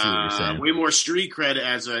street cred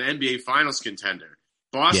as an NBA Finals contender.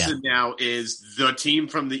 Boston now is the team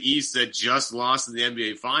from the East that just lost in the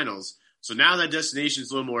NBA Finals. So now that destination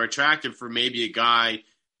is a little more attractive for maybe a guy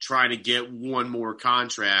trying to get one more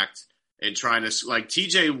contract and trying to, like,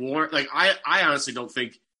 TJ Warren. Like, I honestly don't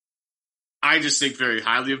think – I just think very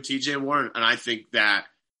highly of TJ Warren, and I think that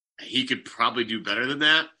he could probably do better than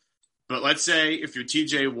that. But let's say if you're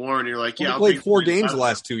TJ Warren, you're like, I'll played 4 games the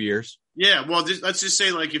last 2 years. Yeah, well, let's just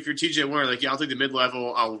say, like, if you're TJ Warren, like, I'll take the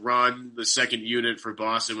mid-level. I'll run the second unit for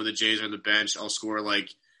Boston when the Jays are on the bench. I'll score,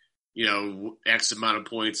 like, you know, X amount of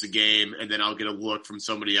points a game, and then I'll get a look from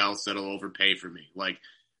somebody else that'll overpay for me. Like,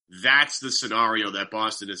 that's the scenario that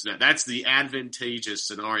Boston is now. That's the advantageous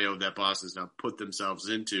scenario that Boston's now put themselves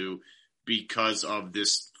into because of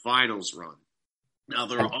this finals run. Now,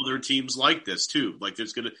 there are other teams like this, too. Like,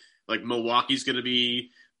 Milwaukee's going to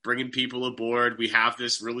be bringing people aboard. We have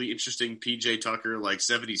this really interesting PJ Tucker, like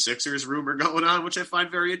 76ers rumor going on, which I find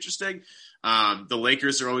very interesting. The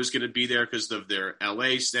Lakers are always going to be there because of their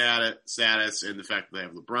LA status and the fact that they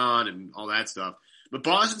have LeBron and all that stuff. But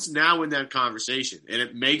Boston's now in that conversation, and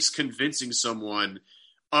it makes convincing someone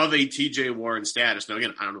of a TJ Warren status. Now,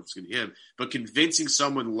 again, I don't know if it's going to be him, but convincing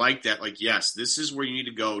someone like that, like, yes, this is where you need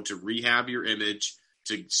to go to rehab your image,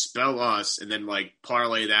 to spell us, and then, like,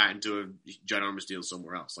 parlay that into a ginormous deal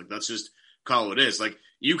somewhere else. Like, let's just call it what it is. Like,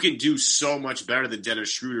 you can do so much better than Dennis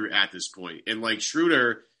Schroeder at this point. And, like,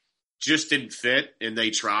 Schroeder just didn't fit, and they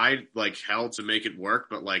tried like hell to make it work.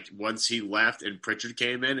 But, like, once he left and Pritchard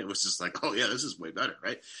came in, it was just like, oh, yeah, this is way better,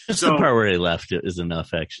 right? Just the part where he left is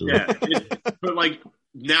enough, actually. Yeah, but, like,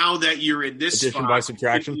 now that you're in this addition spot, by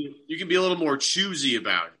subtraction, you can be a little more choosy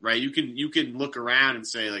about it, right? You can look around and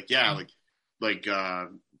say, like, yeah,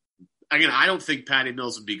 again, I don't think Patty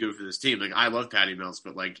Mills would be good for this team. Like, I love Patty Mills,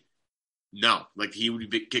 but, like, no, like, he would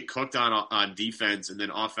get cooked on defense, and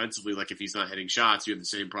then offensively, like, if he's not hitting shots, you have the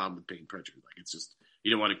same problem with Peyton Pritchard. Like, it's just,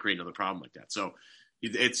 you don't want to create another problem like that. So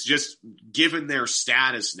it's just, given their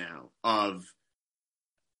status now of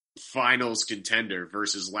finals contender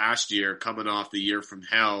versus last year, coming off the year from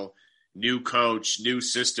hell, new coach, new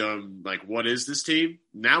system, like, what is this team?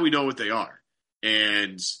 Now we know what they are.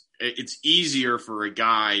 And it's easier for a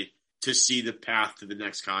guy to see the path to the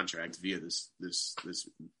next contract via this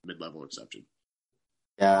mid-level exception.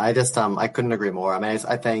 Yeah, I couldn't agree more. I mean,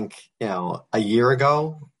 I think, you know, a year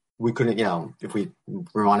ago, we couldn't, you know, if we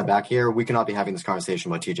rewind it back here, we could not be having this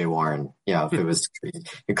conversation about TJ Warren. You know, if it was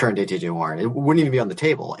your current day TJ Warren, it wouldn't even be on the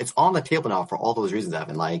table. It's on the table now for all those reasons,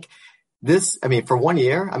 Evan. Like this, I mean, for 1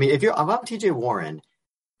 year, I mean, if I'm TJ Warren,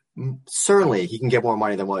 certainly he can get more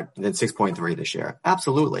money than 6.3 this year.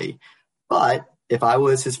 Absolutely. But if I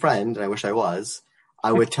was his friend, and I wish I was,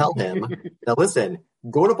 I would tell him, now listen,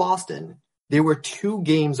 go to Boston. They were 2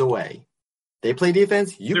 games away. They play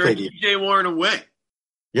defense, you play defense. TJ Warren away.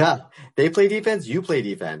 Yeah, they play defense, you play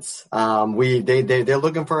defense. They're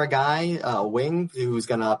looking for a guy, a wing who's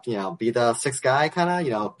gonna, you know, be the 6th guy, kind of,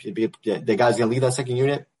 you know, the guy's gonna lead that second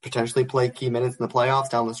unit, potentially play key minutes in the playoffs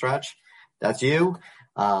down the stretch. That's you.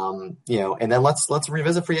 You know, and then let's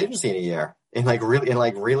revisit free agency in a year and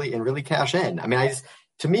really cash in. I mean,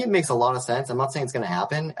 to me, it makes a lot of sense. I'm not saying it's going to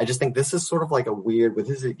happen. I just think this is sort of like a weird, with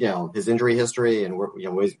his, you know, his injury history and where, you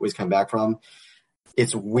know, where he's come back from.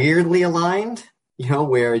 It's weirdly aligned, you know,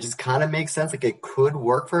 where it just kind of makes sense. Like it could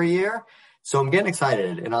work for a year. So I'm getting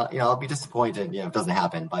excited, and I'll be disappointed, you know, if it doesn't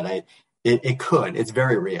happen, but it could. It's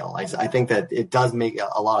very real. I think that it does make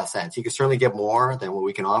a lot of sense. He could certainly get more than what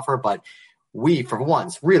we can offer, but we, for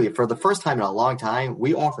once, really, for the first time in a long time,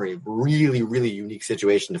 we offer a really, really unique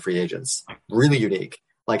situation to free agents. Really unique.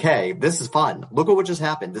 Like, hey, this is fun. Look at what just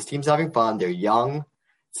happened. This team's having fun. They're young.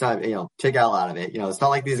 It's not, you know, take Al out of it. You know, it's not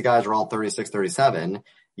like these guys are all 36, 37.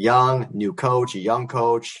 Young, new coach, a young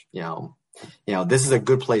coach. You know, this is a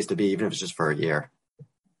good place to be, even if it's just for a year.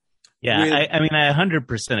 Yeah, I mean, I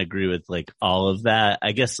 100% agree with like all of that.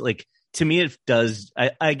 I guess like to me, it does.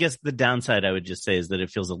 I guess the downside I would just say is that it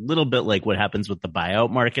feels a little bit like what happens with the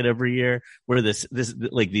buyout market every year, where this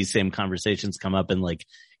like these same conversations come up, and like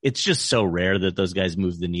it's just so rare that those guys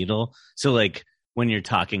move the needle. So like when you're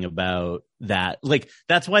talking about that, like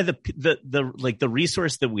that's why the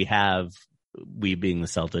resource that we have, we being the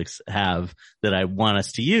Celtics have, that I want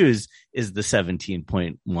us to use is the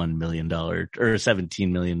 $17.1 million or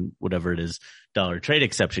 17 million, whatever it is, dollar trade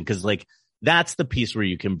exception. Cause like that's the piece where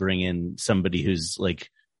you can bring in somebody who's like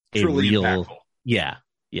a Truly real, impactful. yeah.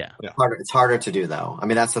 It's harder to do though. I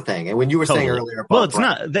mean, that's the thing. And when you were saying earlier about, well, it's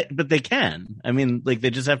not, but they can. I mean, like they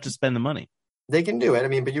just have to spend the money. They can do it. I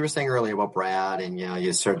mean, but you were saying earlier about Brad, and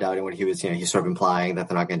you sort of doubting what he was. He's sort of implying that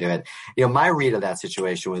they're not going to do it. My read of that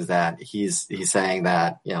situation was that he's saying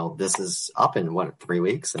that this is up in 3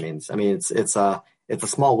 weeks. I mean, it's a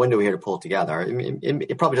small window here to pull it together. I mean,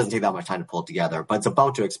 it probably doesn't take that much time to pull it together, but it's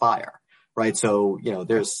about to expire, right? So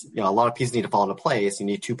there's a lot of pieces need to fall into place. You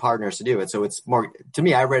need two partners to do it. So it's more, to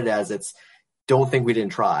me, I read it as don't think we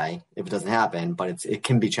didn't try if it doesn't happen, but it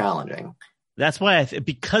can be challenging. That's why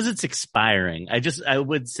because it's expiring, I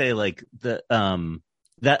would say like that's why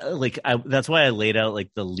I laid out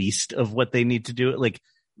like the least of what they need to do. Like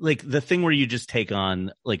the thing where you just take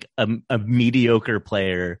on like a mediocre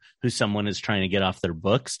player who someone is trying to get off their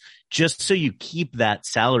books, just so you keep that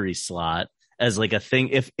salary slot as like a thing.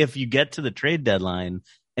 If you get to the trade deadline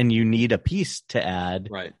and you need a piece to add,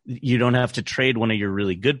 right, you don't have to trade one of your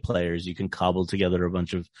really good players. You can cobble together a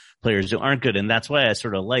bunch of players who aren't good. And that's why I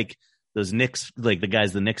sort of like those Knicks, like the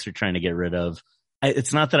guys the Knicks are trying to get rid of.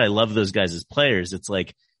 It's not that I love those guys as players. It's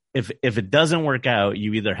like, if it doesn't work out,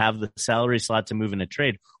 you either have the salary slot to move in a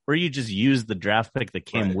trade, or you just use the draft pick that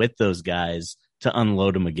came with those guys to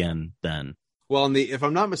unload them again then. Well, if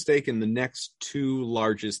I'm not mistaken, the next two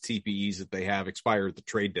largest TPEs that they have expire at the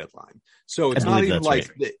trade deadline. So it's not even like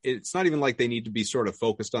it's not even like they need to be sort of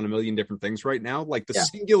focused on a million different things right now. Like the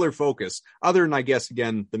singular focus, other than I guess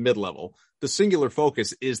again the mid-level, the singular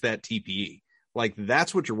focus is that TPE. Like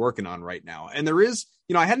that's what you're working on right now. And there is,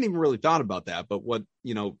 I hadn't even really thought about that, but what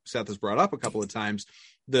Seth has brought up a couple of times,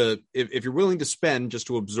 if you're willing to spend just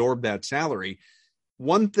to absorb that salary,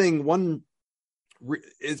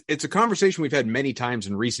 it's a conversation we've had many times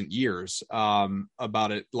in recent years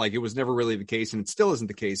about it. Like it was never really the case, and it still isn't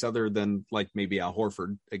the case, other than like maybe Al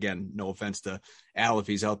Horford. Again, no offense to Al if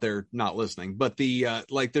he's out there not listening, but they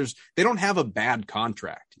don't have a bad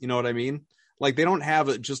contract. You know what I mean? Like they don't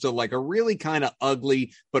have just a really kind of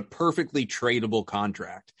ugly but perfectly tradable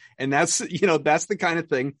contract, and that's the kind of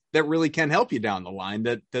thing that really can help you down the line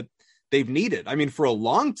that they've needed. I mean, for a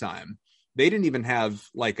long time, they didn't even have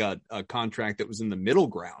like a contract that was in the middle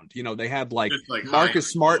ground. They had like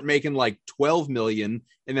Marcus Smart making like 12 million,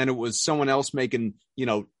 and then it was someone else making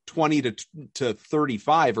 20 to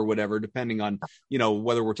 35 or whatever, depending on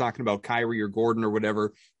whether we're talking about Kyrie or Gordon or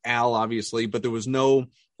whatever. Al obviously, but there was no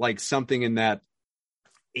like something in that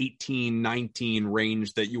 18, 19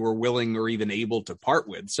 range that you were willing or even able to part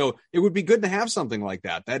with. So it would be good to have something like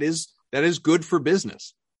that. That is good for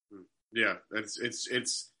business. Yeah,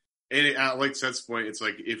 it's. And like Seth's point, it's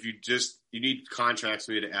like if you need contracts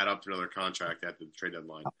maybe to add up to another contract at the trade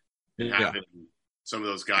deadline. And having some of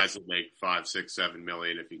those guys will make 5, 6, 7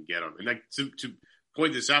 million if you can get them. And like to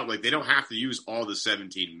point this out, like they don't have to use all the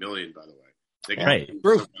 17 million, by the way. They can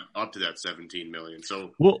use up to that 17 million.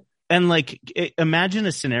 So and like imagine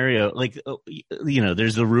a scenario like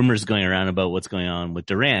there's the rumors going around about what's going on with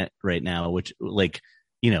Durant right now, which like.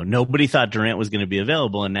 Nobody thought Durant was going to be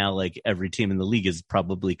available. And now like every team in the league is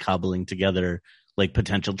probably cobbling together like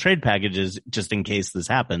potential trade packages just in case this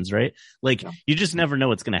happens. Right. Like you just never know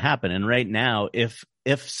what's going to happen. And right now, if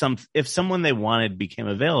someone they wanted became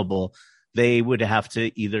available, they would have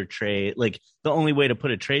to either trade, like the only way to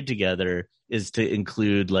put a trade together is to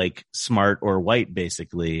include like Smart or White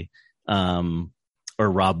basically, or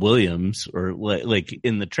Rob Williams or like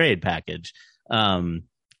in the trade package.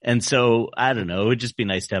 And so I don't know. It would just be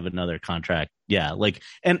nice to have another contract. Yeah. Like,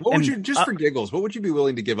 and what would you, just for giggles, what would you be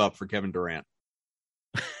willing to give up for Kevin Durant?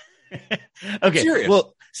 Okay.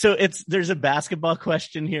 Well, so there's a basketball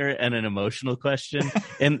question here and an emotional question.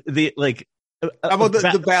 And the like, how about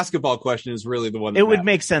the basketball question is really the one that it would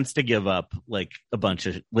make sense to give up like a bunch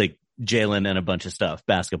of like Jalen and a bunch of stuff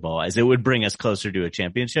basketball wise. It would bring us closer to a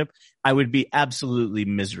championship. I would be absolutely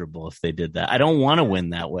miserable if they did that. I don't want to win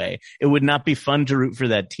that way. It would not be fun to root for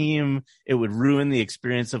that team. It would ruin the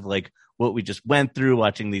experience of like what we just went through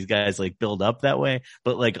watching these guys like build up that way.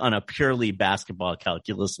 But like on a purely basketball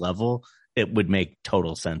calculus level, it would make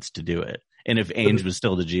total sense to do it. And if Ainge was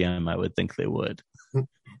still the GM, I would think they would.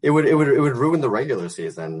 it would ruin the regular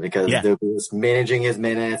season because they'd be just managing his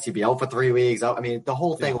minutes. He'd be out for 3 weeks. I mean, the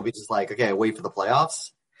whole thing will be just like, okay, wait for the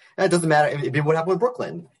playoffs. And it doesn't matter. It'd be what happened with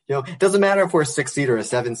Brooklyn. It doesn't matter if we're a 6 seed or a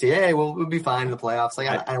 7 seed. Hey, we'll be fine in the playoffs. Like,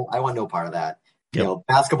 I want no part of that. Yep.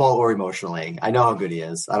 Basketball or emotionally. I know how good he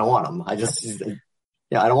is. I don't want him. I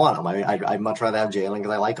don't want him. I'd much rather have Jalen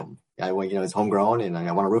because I like him. He's homegrown and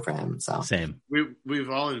I want to root for him. So same. We've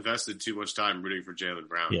all invested too much time rooting for Jaylen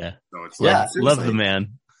Brown. Yeah. So it's love the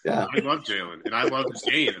man. Yeah. I love Jalen and I love his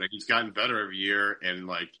game. Like, he's gotten better every year. And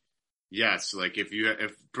yes,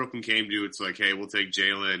 if Brooklyn came to you, it's like, hey, we'll take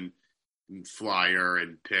Jalen, flyer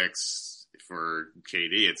and picks for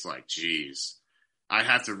KD. It's like, geez, I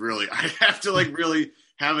have to really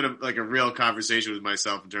have a real conversation with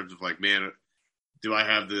myself in terms of like, man, do I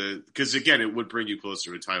have because again, it would bring you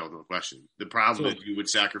closer to a title, no question. The problem is you would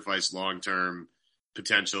sacrifice long-term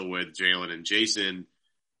potential with Jalen and Jason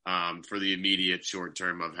for the immediate short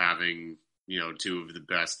term of having, two of the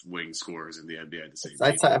best wing scorers in the NBA at the same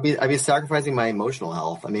time. I'd be sacrificing my emotional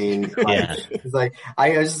health. I mean,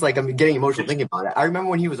 I'm getting emotional thinking about it. I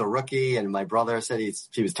remember when he was a rookie and my brother said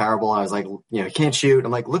he was terrible. I was like, he can't shoot.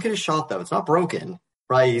 I'm like, look at his shot though. It's not broken.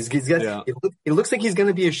 Right, he looks like he's going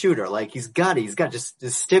to be a shooter. Like he's got just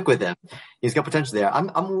stick with him. He's got potential there.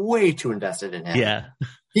 I'm way too invested in him. Yeah,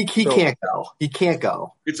 he can't go. He can't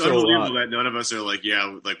go. It's unbelievable that none of us are like,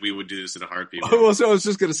 yeah, like we would do this in a heartbeat. Well, so I was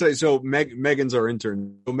just going to say, so Megan's our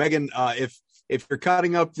intern. So Megan, if you're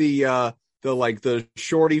cutting up the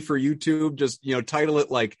shorty for YouTube, just title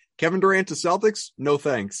it like Kevin Durant to Celtics. No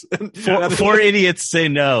thanks. Four idiots say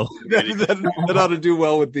no. that ought to do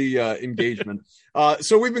well with the engagement.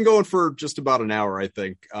 So we've been going for just about an hour, I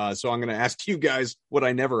think. So I'm going to ask you guys what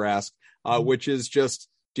I never ask, which is just,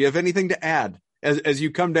 do you have anything to add as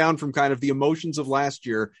you come down from kind of the emotions of last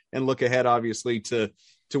year and look ahead, obviously, to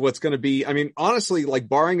what's going to be? I mean, honestly, like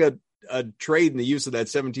barring a trade and the use of that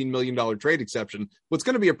 $17 million trade exception, what's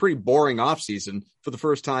going to be a pretty boring offseason for the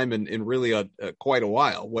first time in really quite a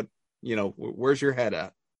while. Where's your head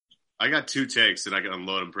at? I got 2 takes and I can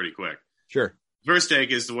unload them pretty quick. Sure. First take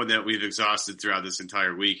is the one that we've exhausted throughout this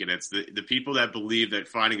entire week, and it's the people that believe that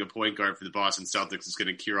finding a point guard for the Boston Celtics is going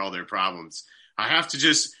to cure all their problems. My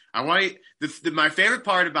favorite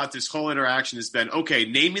part about this whole interaction has been, okay,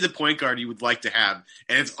 name me the point guard you would like to have.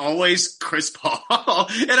 And it's always Chris Paul.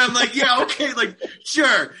 And I'm like, yeah, okay, like,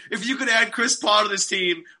 sure. If you could add Chris Paul to this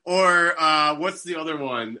team, or what's the other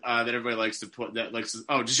one that everybody likes to put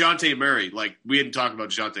DeJounte Murray. Like, we hadn't talked about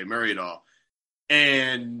DeJounte Murray at all.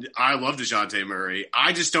 And I love DeJounte Murray.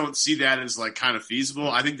 I just don't see that as like kind of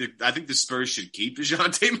feasible. I think the Spurs should keep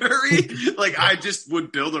DeJounte Murray. Like, I just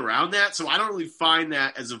would build around that. So I don't really find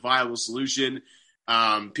that as a viable solution.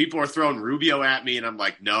 People are throwing Rubio at me, and I'm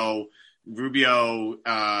like, no. Rubio,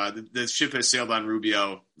 the ship has sailed on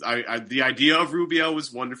Rubio. The idea of Rubio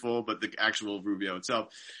was wonderful, but the actual Rubio itself,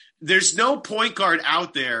 there's no point guard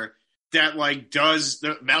out there that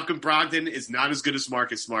Malcolm Brogdon is not as good as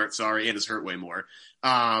Marcus Smart, sorry, and is hurt way more.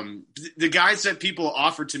 The guys that people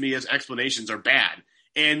offer to me as explanations are bad.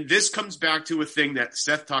 And this comes back to a thing that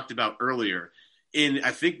Seth talked about earlier.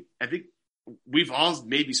 I think we've all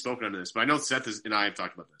maybe spoken on this, but I know Seth and I have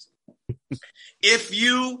talked about this. If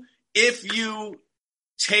you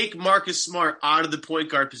take Marcus Smart out of the point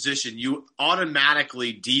guard position, you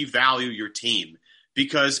automatically devalue your team.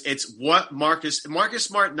 Because it's what Marcus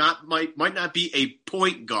Smart might not be a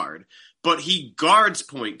point guard, but he guards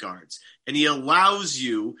point guards, and he allows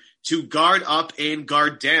you to guard up and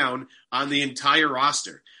guard down on the entire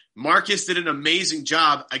roster. Marcus did an amazing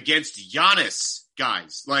job against Giannis,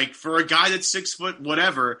 guys. Like, for a guy that's 6 foot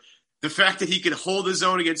whatever, the fact that he can hold his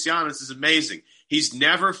own against Giannis is amazing. He's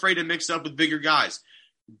never afraid to mix up with bigger guys.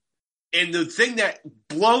 And the thing that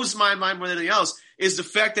blows my mind more than anything else is the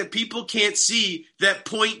fact that people can't see that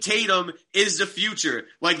Point Tatum is the future.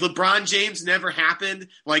 Like, LeBron James never happened.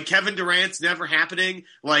 Like, Kevin Durant's never happening.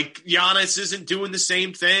 Like, Giannis isn't doing the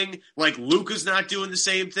same thing. Like, Luka's not doing the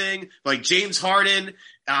same thing. Like, James Harden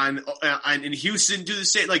and Houston do the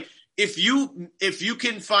same. Like, if you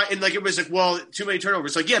can find, and like it was like, well, too many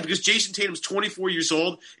turnovers. Like, yeah, because Jason Tatum's 24 years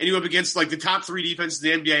old and you up against like the top 3 defenses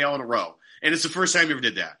in the NBA all in a row. And it's the first time you ever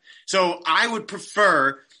did that. So I would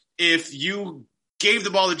prefer if you gave the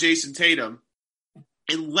ball to Jason Tatum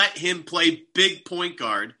and let him play big point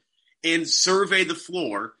guard and survey the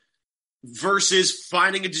floor versus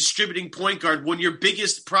finding a distributing point guard when your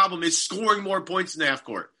biggest problem is scoring more points in the half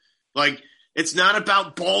court. Like, it's not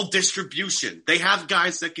about ball distribution. They have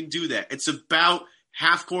guys that can do that. It's about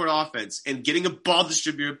half court offense, and getting a ball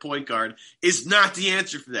distributor point guard is not the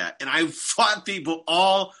answer for that. And I fought people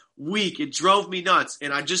all week. It drove me nuts.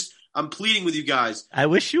 And I'm pleading with you guys. I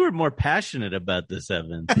wish you were more passionate about this,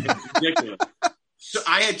 Evan. It's ridiculous. So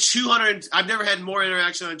I had 200. I've never had more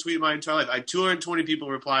interaction on a tweet in my entire life. I had 220 people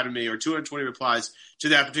reply to me, or 220 replies to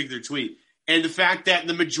that particular tweet. And the fact that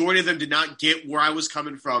the majority of them did not get where I was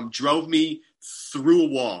coming from drove me through a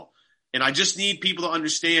wall. And I just need people to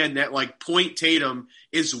understand that, like, Point Tatum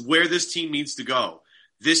is where this team needs to go.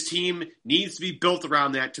 This team needs to be built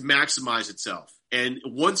around that to maximize itself. And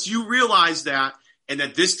once you realize that, and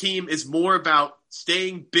that this team is more about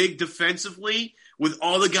staying big defensively with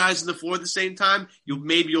all the guys on the floor at the same time,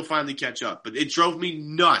 you'll finally catch up. But it drove me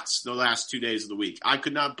nuts the last 2 days of the week. I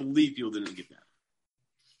could not believe people didn't get that.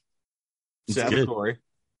 Seth,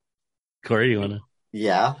 Corey, you want to?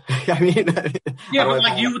 Yeah, I mean, yeah, but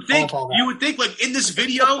like you would think, like in this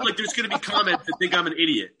video, like there's going to be comments that think I'm an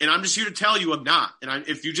idiot, and I'm just here to tell you I'm not. And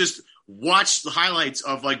if you just watch the highlights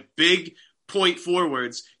of like big point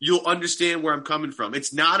forwards, you'll understand where I'm coming from.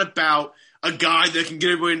 It's not about a guy that can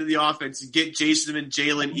get everybody into the offense and get Jason and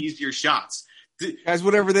Jalen easier shots. Guys,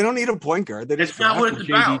 whatever. They don't need a point guard. They just not what it's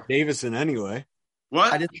about. Davison anyway.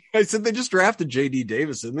 What? I said they just drafted J.D.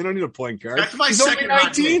 Davison. They don't need a point guard. That's my He's second only 19,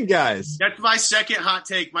 hot take. Guys. That's my second hot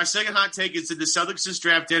take. My second hot take is that the Celtics just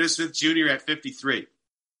draft Dennis Smith Jr. at 53.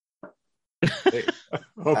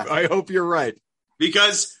 I hope you're right.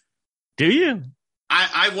 Because do you?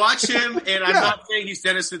 I watch him, and I'm not saying he's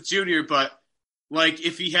Dennis Smith Jr., but like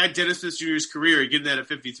if he had Dennis Smith Jr.'s career, getting that at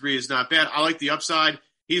 53 is not bad. I like the upside.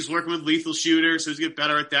 He's working with lethal shooter, so he's getting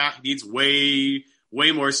better at that. He needs way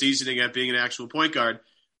more seasoning at being an actual point guard,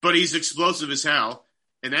 but he's explosive as hell,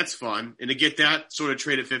 and that's fun. And to get that sort of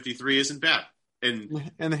trade at 53 isn't bad. And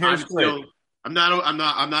the hair's great. I'm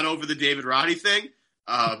not over the David Roddy thing,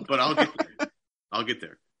 but I'll get there. I'll get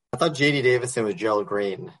there. I thought J.D. Davison was Gerald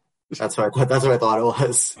Green. That's what I thought it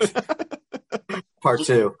was. Part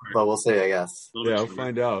 2, but we'll see, I guess. Yeah, we'll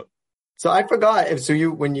find out. So I forgot. After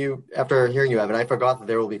hearing you, Evan, I forgot that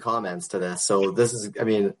there will be comments to this. So this is, I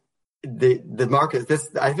mean, the Marcus.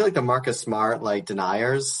 I feel like the Marcus Smart like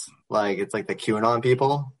deniers, like it's like the QAnon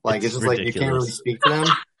people. Like it's just ridiculous. Like you can't really speak to them.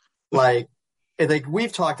 like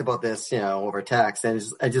we've talked about this, over text, and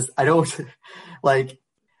I don't like.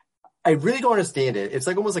 I really don't understand it. It's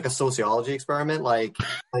like almost like a sociology experiment. Like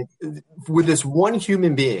with this one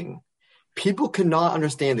human being, people cannot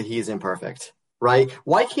understand that he is imperfect, right?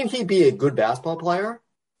 Why can't he be a good basketball player,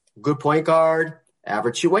 good point guard,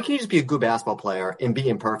 average shooter? Why can't he just be a good basketball player and be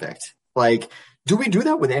imperfect? Like, do we do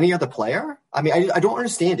that with any other player? I mean, I don't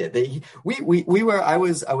understand it. I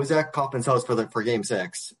was at Kaufman's house for Game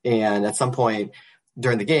 6, and at some point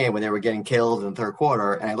during the game when they were getting killed in the third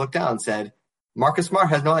quarter, and I looked down and said, Marcus Smart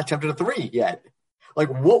has not attempted a 3 yet. Like,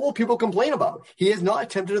 what will people complain about? He has not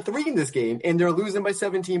attempted a 3 in this game, and they're losing by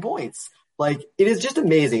 17 points. Like, it is just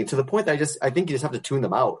amazing to the point that I think you just have to tune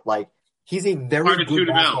them out. Like, he's a very good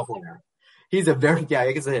basketball player.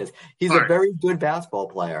 I guess it is. He's a very good basketball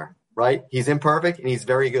player, right? He's imperfect, and he's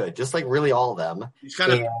very good, just like really all of them. He's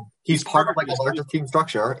part of like a larger team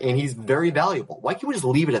structure, and he's very valuable. Why can't we just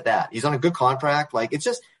leave it at that? He's on a good contract. Like, it's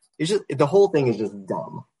just the whole thing is just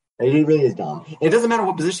dumb. It really is dumb. It doesn't matter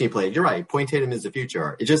what position he played. You're right. Point Tatum is the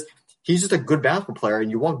future. He's just a good basketball player,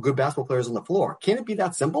 and you want good basketball players on the floor. Can't it be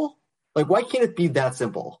that simple? Like, why can't it be that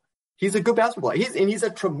simple? He's a good basketball player. He's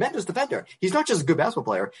a tremendous defender. He's not just a good basketball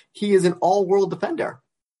player. He is an all-world defender.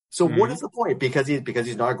 So what is the point? Because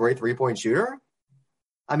he's not a great 3-point shooter?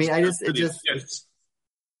 I mean, it's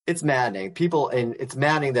maddening. It's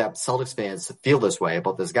maddening that Celtics fans feel this way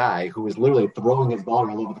about this guy who is literally throwing his ball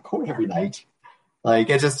all over the court every night.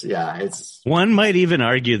 Like, it's one might even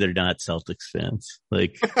argue they're not Celtics fans.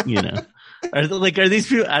 Like, are these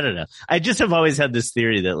people? I don't know. I just have always had this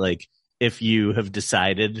theory that like, if you have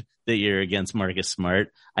decided that you're against Marcus Smart,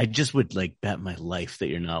 I just would like bet my life that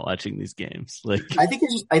you're not watching these games. Like, I think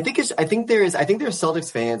there's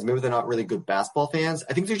Celtics fans. Maybe they're not really good basketball fans.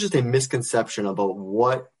 I think there's just a misconception about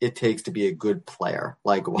what it takes to be a good player,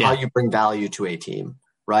 like how you bring value to a team.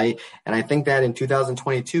 Right. And I think that in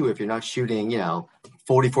 2022, if you're not shooting,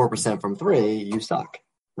 44% from 3, you suck.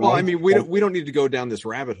 Right? Well, I mean, we don't need to go down this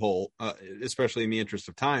rabbit hole, especially in the interest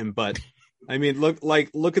of time. But I mean,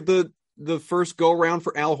 look at the first go around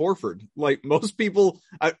for Al Horford. Like most people,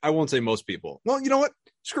 I won't say most people. Well, you know what?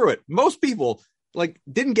 Screw it. Most people like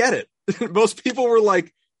didn't get it. Most people were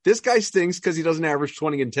like, this guy stinks because he doesn't average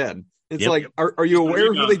 20 and 10. It's like, are you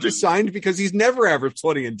aware of who they just signed? Because he's never averaged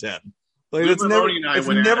 20 and 10. Like that's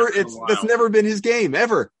never been his game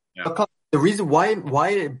ever. Yeah. The reason why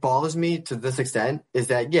it bothers me to this extent is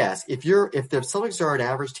that, yes, if the Celtics are an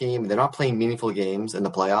average team, they're not playing meaningful games in the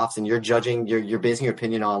playoffs, and you're basing your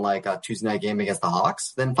opinion on like a Tuesday night game against the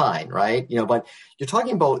Hawks, then fine, right? But you're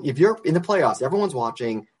talking about if you're in the playoffs, everyone's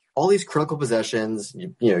watching all these critical possessions,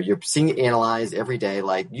 you're seeing it analyzed every day,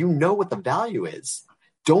 like what the value is.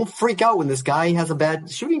 Don't freak out when this guy has a bad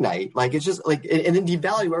shooting night. Like, it's just like, and then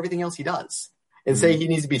devalue everything else he does. And say he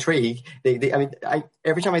needs to be traded.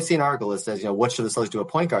 Every time I see an article that says, what should the Celtics do a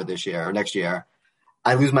point guard this year or next year,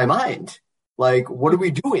 I lose my mind. Like, what are we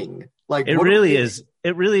doing? Like, it really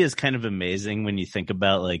is kind of amazing when you think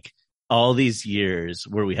about like all these years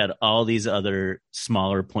where we had all these other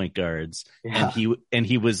smaller point guards, and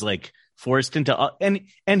he was like forced into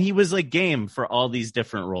and he was like game for all these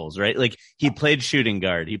different roles, right? Like he played shooting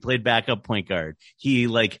guard, he played backup point guard, he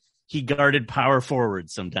guarded power forward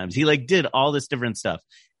sometimes. He like did all this different stuff.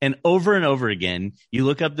 And over again, you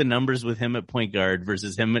look up the numbers with him at point guard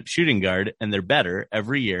versus him at shooting guard, and they're better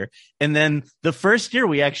every year. And then the first year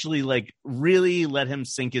we actually like really let him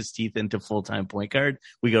sink his teeth into full-time point guard,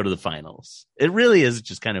 we go to the finals. It really is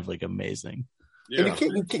just kind of like amazing. Yeah.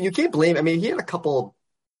 You can't blame. I mean, he had a couple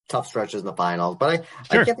tough stretches in the finals, but I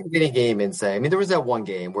can't think of any game in say. I mean, there was that one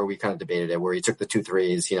game where we kind of debated it, where he took the 2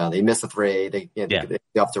 threes. They missed the three. They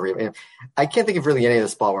off the rebound. I can't think of really any of the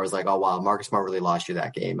spot where it's like, oh wow, Marcus Smart really lost you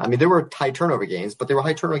that game. I mean, there were high turnover games, but they were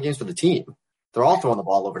high turnover games for the team. They're all throwing the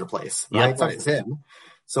ball over the place, right? It's not just him.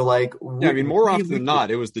 So like, more often than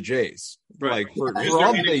not, it was the Jays. Right. Like for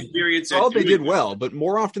all they did well, but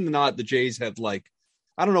more often than not, the Jays had like,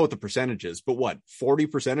 I don't know what the percentage is, but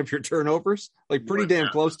 40% of your turnovers? Like pretty damn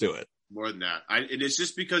close to it. More than that. And it's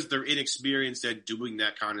just because they're inexperienced at doing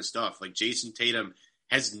that kind of stuff. Like Jason Tatum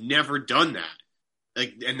has never done that.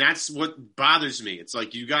 Like, and that's what bothers me. It's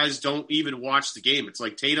like you guys don't even watch the game. It's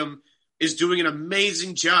like Tatum is doing an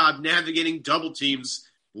amazing job navigating double teams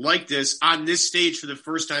like this on this stage for the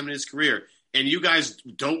first time in his career. And you guys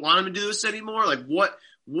don't want him to do this anymore? Like what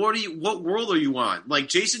world are you on? Like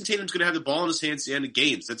Jason Tatum's going to have the ball in his hands at the end of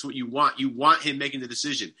games. That's what you want. You want him making the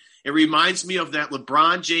decision. It reminds me of that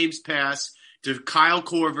LeBron James pass to Kyle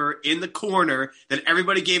Korver in the corner that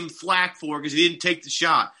everybody gave him flack for because he didn't take the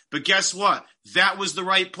shot. But guess what? That was the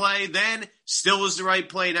right play then, still is the right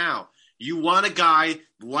play now. You want a guy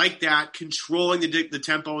like that controlling the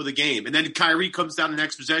tempo of the game. And then Kyrie comes down the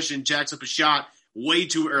next possession, jacks up a shot way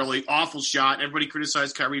too early, awful shot. Everybody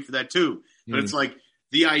criticized Kyrie for that too. But it's like,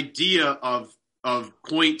 the idea of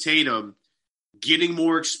Point Tatum getting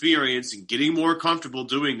more experience and getting more comfortable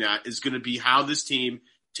doing that is going to be how this team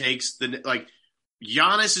takes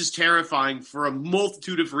Giannis is terrifying for a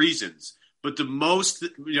multitude of reasons, but the most,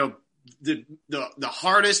 the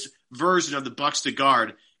hardest version of the Bucks to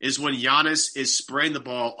guard is when Giannis is spraying the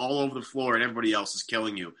ball all over the floor and everybody else is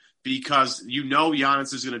killing you because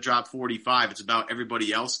Giannis is going to drop 45. It's about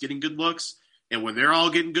everybody else getting good looks. And when they're all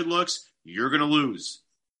getting good looks, you're going to lose.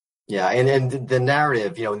 Yeah, and the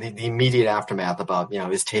narrative, the immediate aftermath about,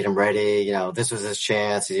 is Tatum ready? This was his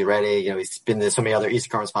chance. Is he ready? He's been to so many other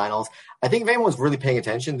Eastern Conference finals. I think if anyone's really paying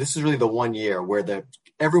attention, this is really the one year where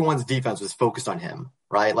everyone's defense was focused on him,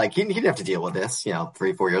 right? Like he didn't have to deal with this,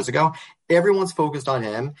 3-4 years ago. Everyone's focused on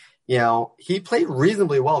him. He played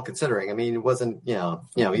reasonably well considering. I mean, it wasn't, there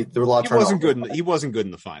were a lot of turnovers. He wasn't good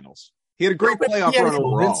in the finals. He had a great playoff run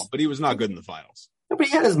overall, but he was not good in the finals. But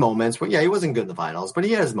he had his moments where, he wasn't good in the finals, but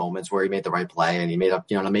he had his moments where he made the right play and he made up,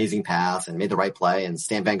 an amazing pass and made the right play. And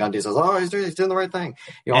Stan Van Gundy says, "Oh, he's doing the right thing."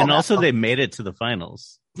 And also they made it to the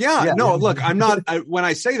finals. Yeah, no, look, I'm not, when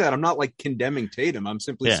I say that, I'm not like condemning Tatum. I'm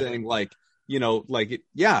simply saying I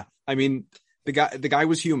mean, the guy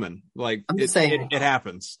was human. Like it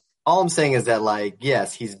happens. All I'm saying is that,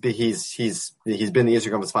 yes, he's been in the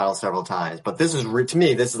Eastern Conference Finals several times, but this is, to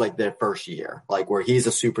me, this is like their first year, where he's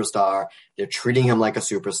a superstar. They're treating him like a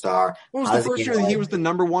superstar. What was the first year that he was the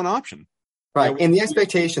number one option? Right. And the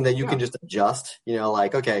expectation that you can just adjust,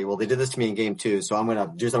 okay, well, they did this to me in game 2, so I'm going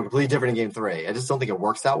to do something completely different in game 3. I just don't think it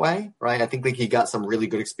works that way, right? I think he got some really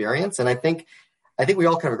good experience, and I think we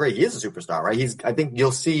all kind of agree he is a superstar, right? I think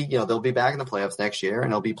you'll see, they'll be back in the playoffs next year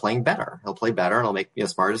and he'll be playing better. He'll play better and he'll make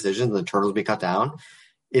smarter decisions and the turnovers will be cut down.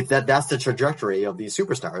 If that's the trajectory of these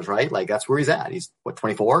superstars, right? Like that's where he's at. He's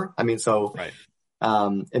 24? I mean, so right.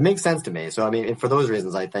 It makes sense to me. So, I mean, and for those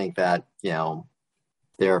reasons, I think that,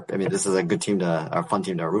 this is a good team a fun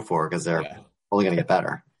team to root for because they're only going to get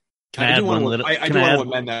better. I do want to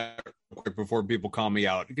amend that quick before people call me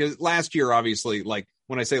out because last year, obviously,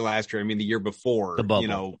 when I say last year, I mean the year before. The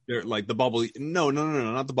bubble. The bubble. No,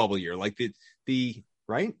 not the bubble year. Like the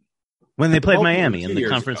right when they played Miami in the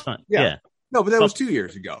conference final. Yeah. No, but that was 2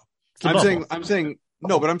 years ago. I'm saying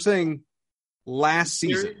no, but I'm saying last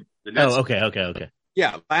season. Okay.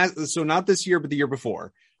 Yeah, so not this year, but the year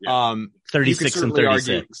before. Yeah. 36 and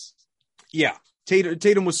 36. Yeah,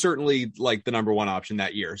 Tatum was certainly like the number one option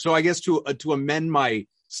that year. So I guess to amend my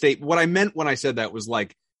state, what I meant when I said that was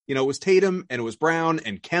like, you know, it was Tatum and it was Brown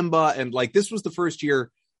and Kemba, and like this was the first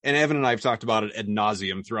year. And Evan and I have talked about it ad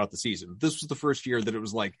nauseum throughout the season. This was the first year that it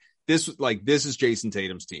was like this is Jason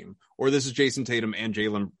Tatum's team, or this is Jason Tatum and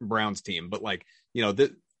Jaylen Brown's team. But like, you know,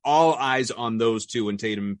 all eyes on those two, and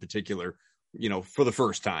Tatum in particular, you know, for the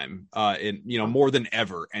first time, in, you know, more than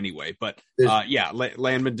ever anyway. But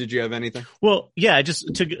Landman, did you have anything? Well, yeah,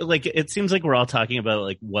 it seems like we're all talking about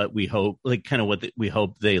like what we hope, like kind of what we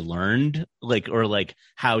hope they learned, like, or like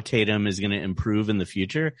how Tatum is going to improve in the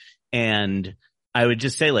future. And I would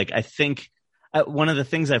just say, like, I think one of the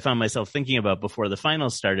things I found myself thinking about before the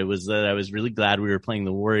finals started was that I was really glad we were playing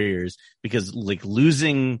the Warriors, because like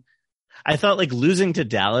I thought like losing to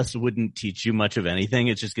Dallas wouldn't teach you much of anything.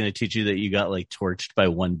 It's just going to teach you that you got like torched by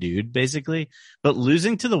one dude basically. But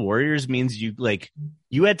losing to the Warriors means you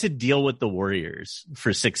had to deal with the Warriors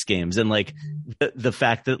for 6 games. And like the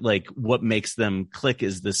fact that like what makes them click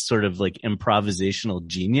is this sort of like improvisational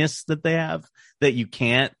genius that they have, that you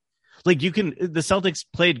can't, like, the Celtics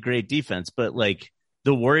played great defense, but like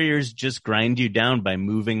the Warriors just grind you down by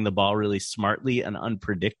moving the ball really smartly and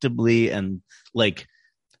unpredictably, and like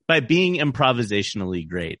by being improvisationally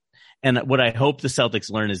great. And what I hope the Celtics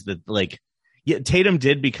learn is that like, yeah, Tatum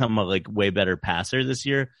did become a like way better passer this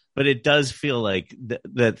year, but it does feel like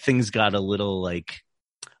that things got a little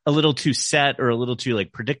too set, or a little too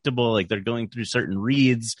like predictable. Like they're going through certain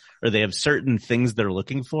reads, or they have certain things they're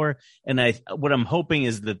looking for. And what I'm hoping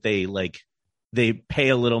is that they pay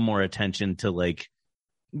a little more attention to like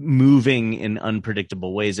moving in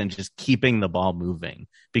unpredictable ways and just keeping the ball moving,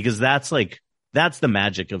 because that's the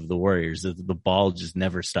magic of the Warriors, that the ball just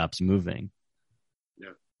never stops moving.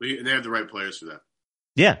 Yeah. And they have the right players for that.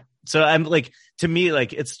 Yeah. So I'm like, to me,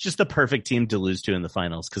 like it's just the perfect team to lose to in the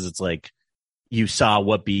finals, because it's like, you saw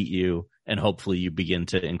what beat you, and hopefully you begin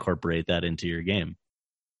to incorporate that into your game.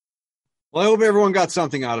 Well, I hope everyone got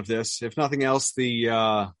something out of this. If nothing else,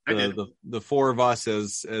 the four of us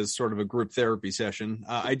as sort of a group therapy session.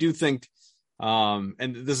 I do think, and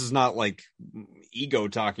this is not like ego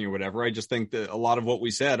talking or whatever, I just think that a lot of what we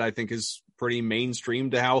said, I think, is pretty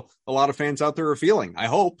mainstream to how a lot of fans out there are feeling, I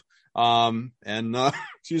hope.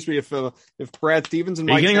 Excuse me, if Brad Stevens and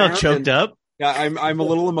Mike, are you getting all choked up? Yeah, I'm a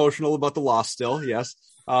little emotional about the loss still, yes.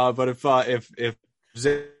 But if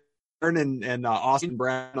Zarin and Austin,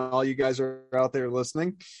 Brown, all you guys are out there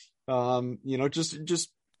listening, you know, just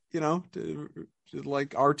you know,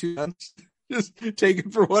 like our 2 cents, just take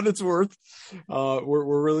it for what it's worth.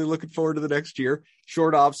 We're really looking forward to the next year.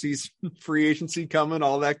 Short offseason, free agency coming,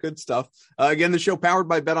 all that good stuff. Again, the show powered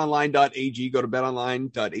by betonline.ag. Go to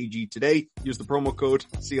betonline.ag today. Use the promo code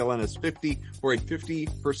CLNS50 for a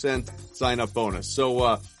 50% sign up bonus.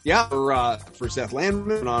 So, for Seth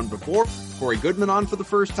Landman on before, Corey Goodman on for the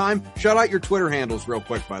first time. Shout out your Twitter handles real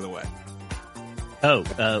quick, by the way.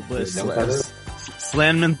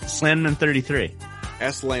 Slandman33.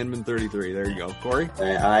 Landman33. There you go. Corey?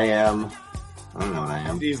 I don't know what I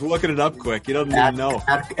am. He's looking it up quick. He doesn't even know.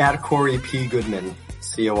 At Corey P. Goodman.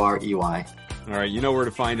 Corey. All right, you know where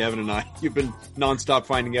to find Evan and I. You've been nonstop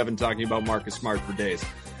finding Evan talking about Marcus Smart for days.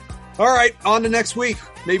 All right, on to next week.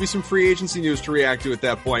 Maybe some free agency news to react to at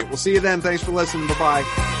that point. We'll see you then. Thanks for listening. Bye-bye.